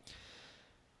 So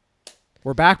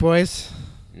we're back, boys.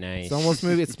 Nice. It's almost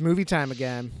It's movie time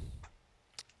again.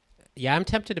 Yeah, I'm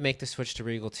tempted to make the switch to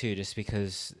Regal too, just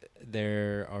because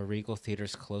there are Regal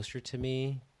theaters closer to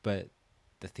me, but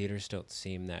the theaters don't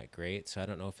seem that great. So I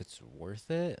don't know if it's worth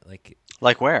it.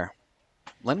 Like where?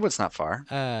 Linwood's not far.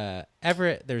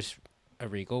 Everett, there's a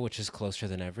Regal, which is closer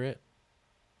than Everett.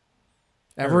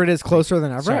 Everett is closer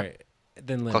than Everett? Sorry,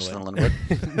 than Linwood. Closer than Linwood.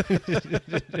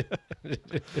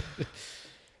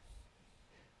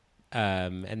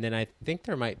 And then I think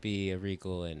there might be a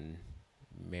Regal in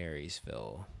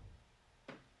Marysville.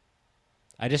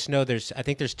 I just know I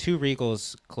think there's two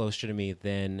Regals closer to me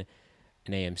than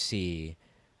an AMC,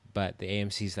 but the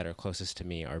AMCs that are closest to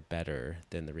me are better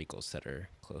than the Regals that are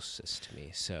closest to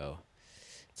me. So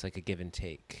it's like a give and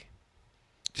take.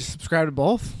 Just subscribe to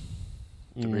both.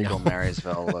 The Regal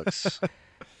Marysville looks...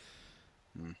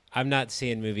 I'm not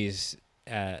seeing movies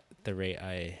at the rate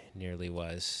I nearly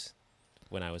was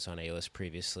when I was on A-List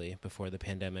previously before the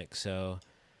pandemic, so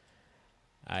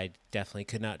I definitely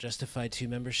could not justify 2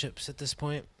 memberships at this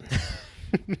point.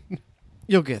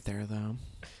 You'll get there though.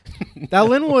 that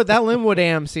Linwood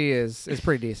AMC is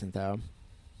pretty decent though.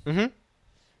 Mm-hmm.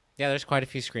 Yeah, there's quite a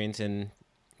few screens, and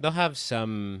they'll have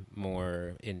some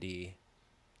more indie,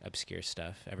 obscure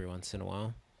stuff every once in a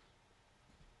while.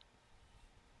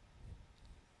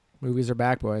 Movies are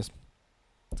back, boys.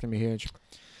 It's gonna be huge.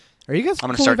 Are you guys? I'm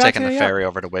gonna fully start taking the vaccinated yet? ferry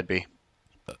over to Whidbey.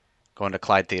 Going to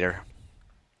Clyde Theater.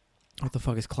 What the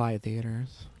fuck is Clyde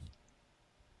Theaters?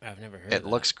 I've never heard of It that.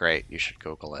 looks great. You should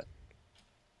Google it.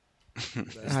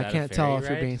 Is I that a can't tell ferry if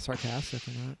you're ride? being sarcastic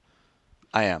or not.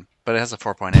 I am, but it has a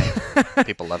 4.8.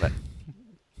 People love it.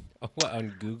 What,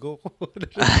 on Google?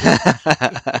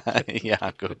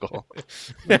 Yeah, Google.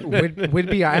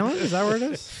 Whidbey Island? Is that where it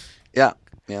is? Yeah,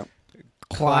 yeah.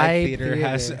 Clyde Theater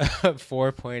has a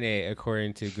 4.8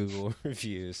 according to Google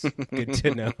reviews. Good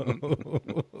to know.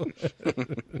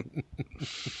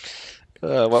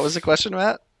 What was the question,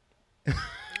 Matt?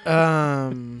 I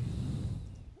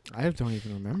don't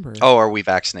even remember. Oh, are we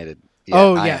vaccinated? Yeah,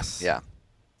 Oh, I am. yes. Yeah.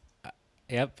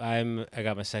 Yep, I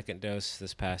got my second dose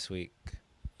this past week.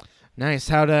 Nice.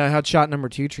 How'd shot number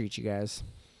 2 treat you guys?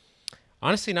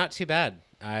 Honestly, not too bad.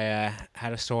 I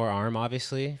had a sore arm,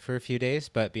 obviously, for a few days,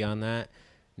 but beyond that,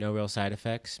 no real side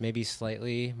effects. Maybe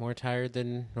slightly more tired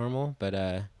than normal, but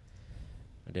I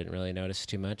didn't really notice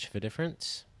too much of a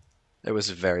difference. It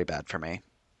was very bad for me.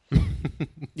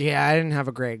 Yeah, I didn't have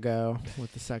a great go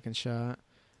with the second shot.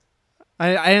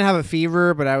 I didn't have a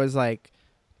fever, but I was like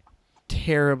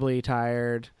terribly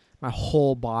tired. My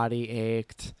whole body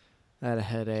ached. I had a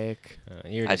headache.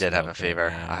 I did have a fever.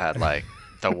 I had like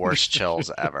the worst chills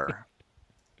ever.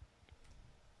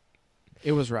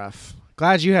 It was rough.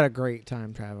 Glad you had a great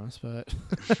time, Travis, but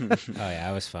Oh yeah,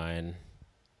 I was fine.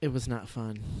 it was not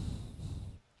fun.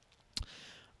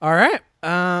 All right.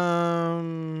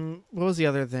 What was the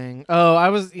other thing? Oh,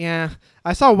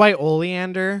 I saw White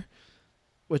Oleander,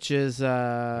 which is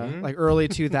like early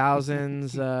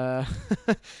 2000s.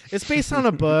 It's based on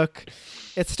a book.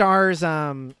 It stars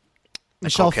Michelle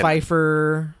Nicole Kidman.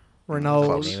 Pfeiffer,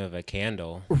 Close. Name of a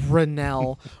candle.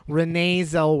 Renee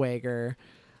Zellweger.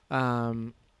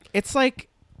 It's like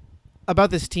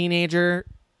about this teenager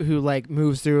who like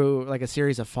moves through like a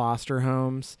series of foster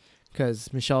homes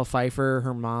because Michelle Pfeiffer,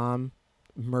 her mom,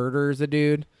 murders a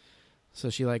dude. So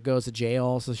she like goes to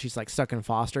jail. So she's like stuck in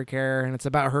foster care, and it's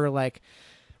about her like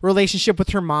relationship with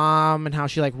her mom and how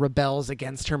she like rebels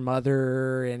against her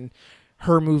mother and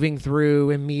her moving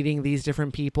through and meeting these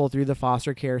different people through the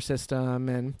foster care system.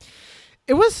 And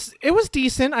it was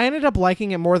decent. I ended up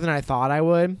liking it more than I thought I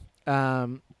would.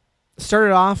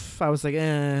 Started off, I was like,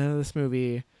 this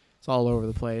movie is all over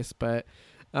the place, but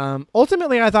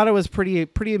ultimately I thought it was pretty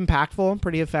impactful,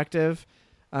 pretty effective.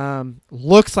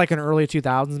 Looks like an early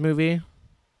 2000s movie,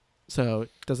 so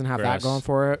it doesn't have that Gross. going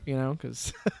for it,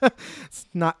 because it's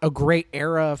not a great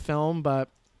era of film, but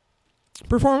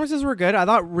performances were good. I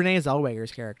thought Renee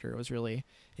Zellweger's character was really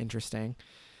interesting.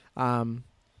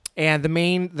 And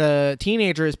the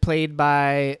teenager is played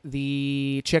by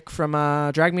the chick from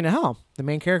Drag Me to Hell, the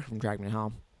main character from Drag Me to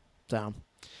Hell. So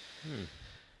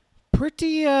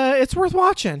pretty, it's worth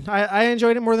watching. I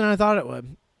enjoyed it more than I thought it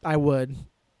would. I would.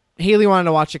 Haley wanted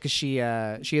to watch it because she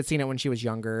had seen it when she was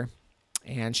younger,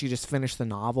 and she just finished the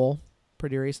novel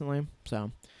pretty recently.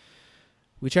 So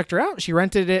we checked her out. She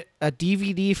rented a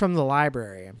DVD from the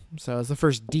library. So it's the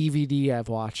first DVD I've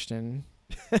watched in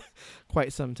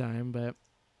quite some time, but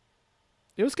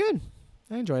it was good.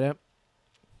 I enjoyed it.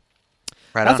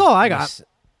 Right That's on. all I got.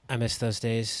 I miss those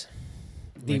days.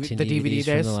 The Renting DVD DVDs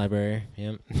from days? the library.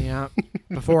 Yep. Yeah.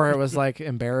 Before it was like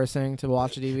embarrassing to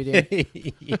watch a DVD.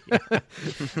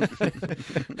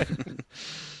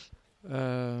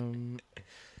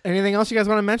 Anything else you guys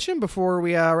want to mention before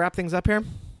we wrap things up here?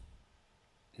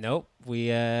 Nope.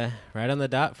 We right on the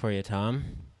dot for you, Tom.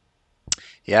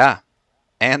 Yeah.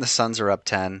 And the Suns are up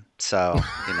 10, so,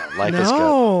 life is good.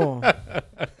 No.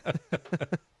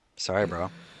 Sorry,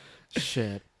 bro.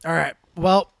 Shit. All right.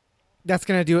 Well, that's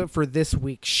going to do it for this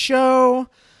week's show.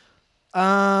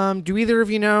 Do either of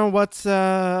you know what's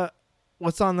on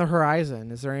the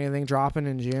horizon? Is there anything dropping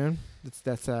in June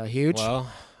that's huge? Well,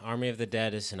 Army of the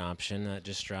Dead is an option that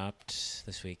just dropped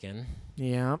this weekend.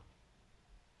 Yeah.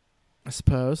 I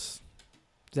suppose.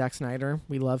 Zack Snyder.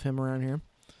 We love him around here.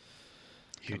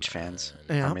 Huge fans.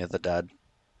 Yeah. Army of the Dead.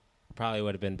 Probably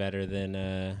would have been better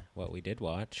than what we did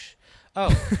watch. Oh,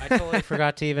 I totally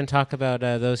forgot to even talk about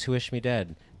Those Who Wish Me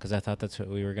Dead, because I thought that's what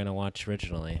we were going to watch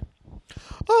originally.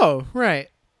 Oh, right.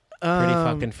 Pretty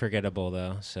fucking forgettable,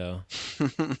 though, so...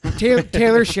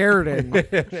 Taylor Sheridan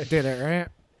did it, right?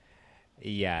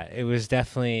 Yeah, it was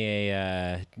definitely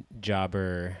a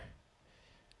jobber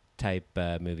type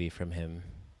movie from him.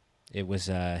 It was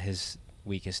his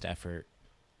weakest effort,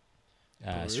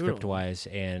 script-wise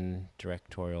and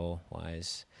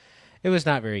directorial-wise. It was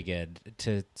not very good,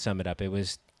 to sum it up. It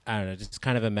was, I don't know, just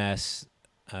kind of a mess,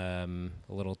 a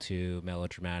little too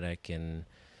melodramatic, and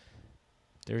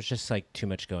there was just like too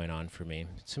much going on for me.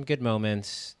 Some good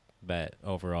moments, but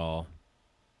overall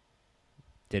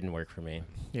didn't work for me.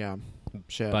 Yeah.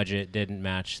 Shit. Budget didn't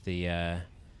match the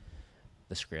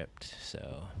script,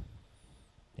 so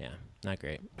yeah, not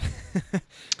great.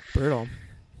 Brutal.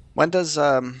 When does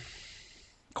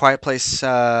Quiet Place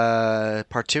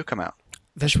Part 2 come out?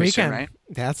 This Pretty soon, weekend. right?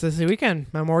 That's this weekend.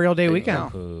 Memorial Day There you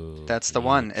weekend. go. Ooh, That's the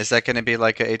one. Is that going to be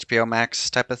like a HBO Max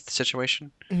type of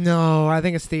situation? No, I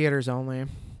think it's theaters only.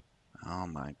 Oh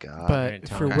my god. But Alright, if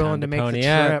Tom, you're time willing to to make the pony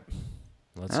up. trip.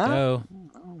 Let's Huh? go.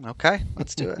 Okay,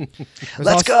 let's do it. There's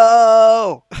Let's also-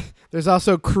 go. There's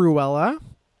also Cruella.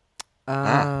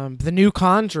 Ah. The new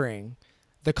Conjuring.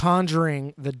 The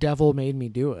Conjuring, The Devil Made Me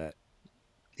Do It.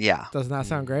 Yeah. Doesn't that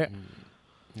sound great?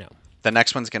 No. The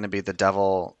next one's going to be The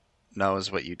Devil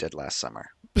Knows What You Did Last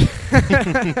Summer.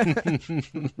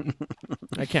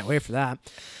 I can't wait for that.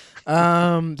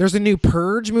 There's a new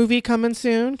Purge movie coming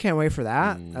soon. Can't wait for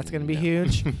that. That's going to be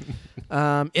huge.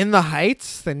 In the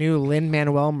Heights, the new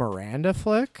Lin-Manuel Miranda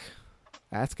flick.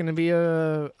 That's going to be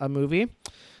a movie.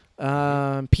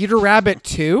 Peter Rabbit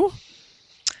 2.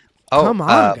 Oh, Come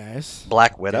on, guys.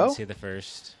 Black Widow? Didn't see the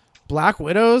first. Black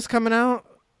Widow's coming out.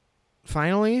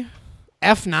 Finally.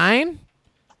 F9.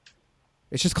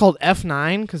 It's just called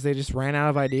F9 because they just ran out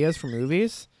of ideas for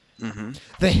movies. Mm-hmm.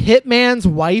 The Hitman's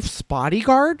Wife's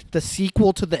Bodyguard, the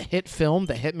sequel to the hit film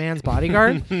The Hitman's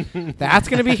Bodyguard. That's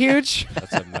going to be huge.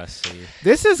 That's a must see.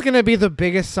 This is going to be the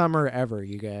biggest summer ever,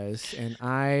 you guys.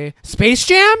 And Space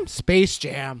Jam? Space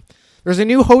Jam. There's a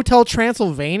new Hotel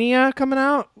Transylvania coming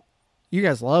out. You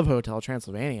guys love Hotel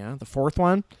Transylvania. The fourth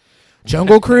one.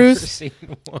 Jungle Cruise.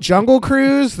 Jungle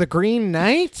Cruise, The Green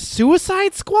Knight,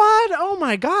 Suicide Squad. Oh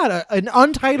my God. An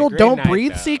untitled The Green Don't Knight,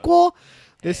 Breathe though. sequel.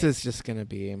 This is just going to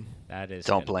be... That is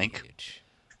Don't gonna be blink. huge.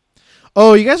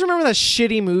 Oh, you guys remember that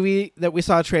shitty movie that we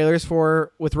saw trailers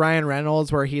for with Ryan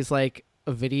Reynolds where he's like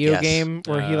a video Yes. game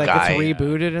where he like Guy. gets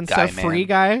rebooted and Guy stuff. Man. Free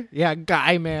Guy, yeah,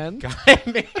 Guy Man, Guy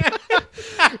Man.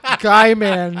 Guy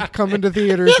Man coming to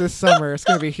theaters this summer. It's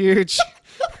gonna be huge.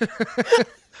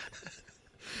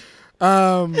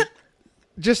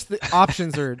 Just the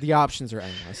options are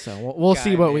endless. So we'll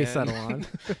see Guy what we Man. settle on.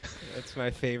 That's my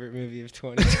favorite movie of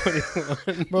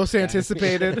 2021. Most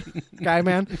anticipated, Guy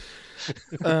Man.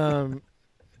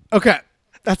 Okay,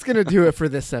 that's gonna do it for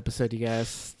this episode, you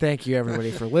guys. Thank you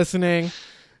everybody for listening.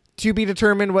 To be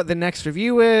determined what the next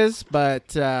review is,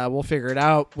 but we'll figure it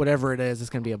out. Whatever it is, it's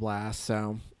gonna be a blast.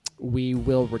 So we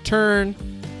will return.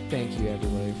 Thank you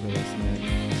everybody for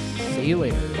listening. See you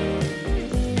later.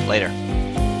 Later.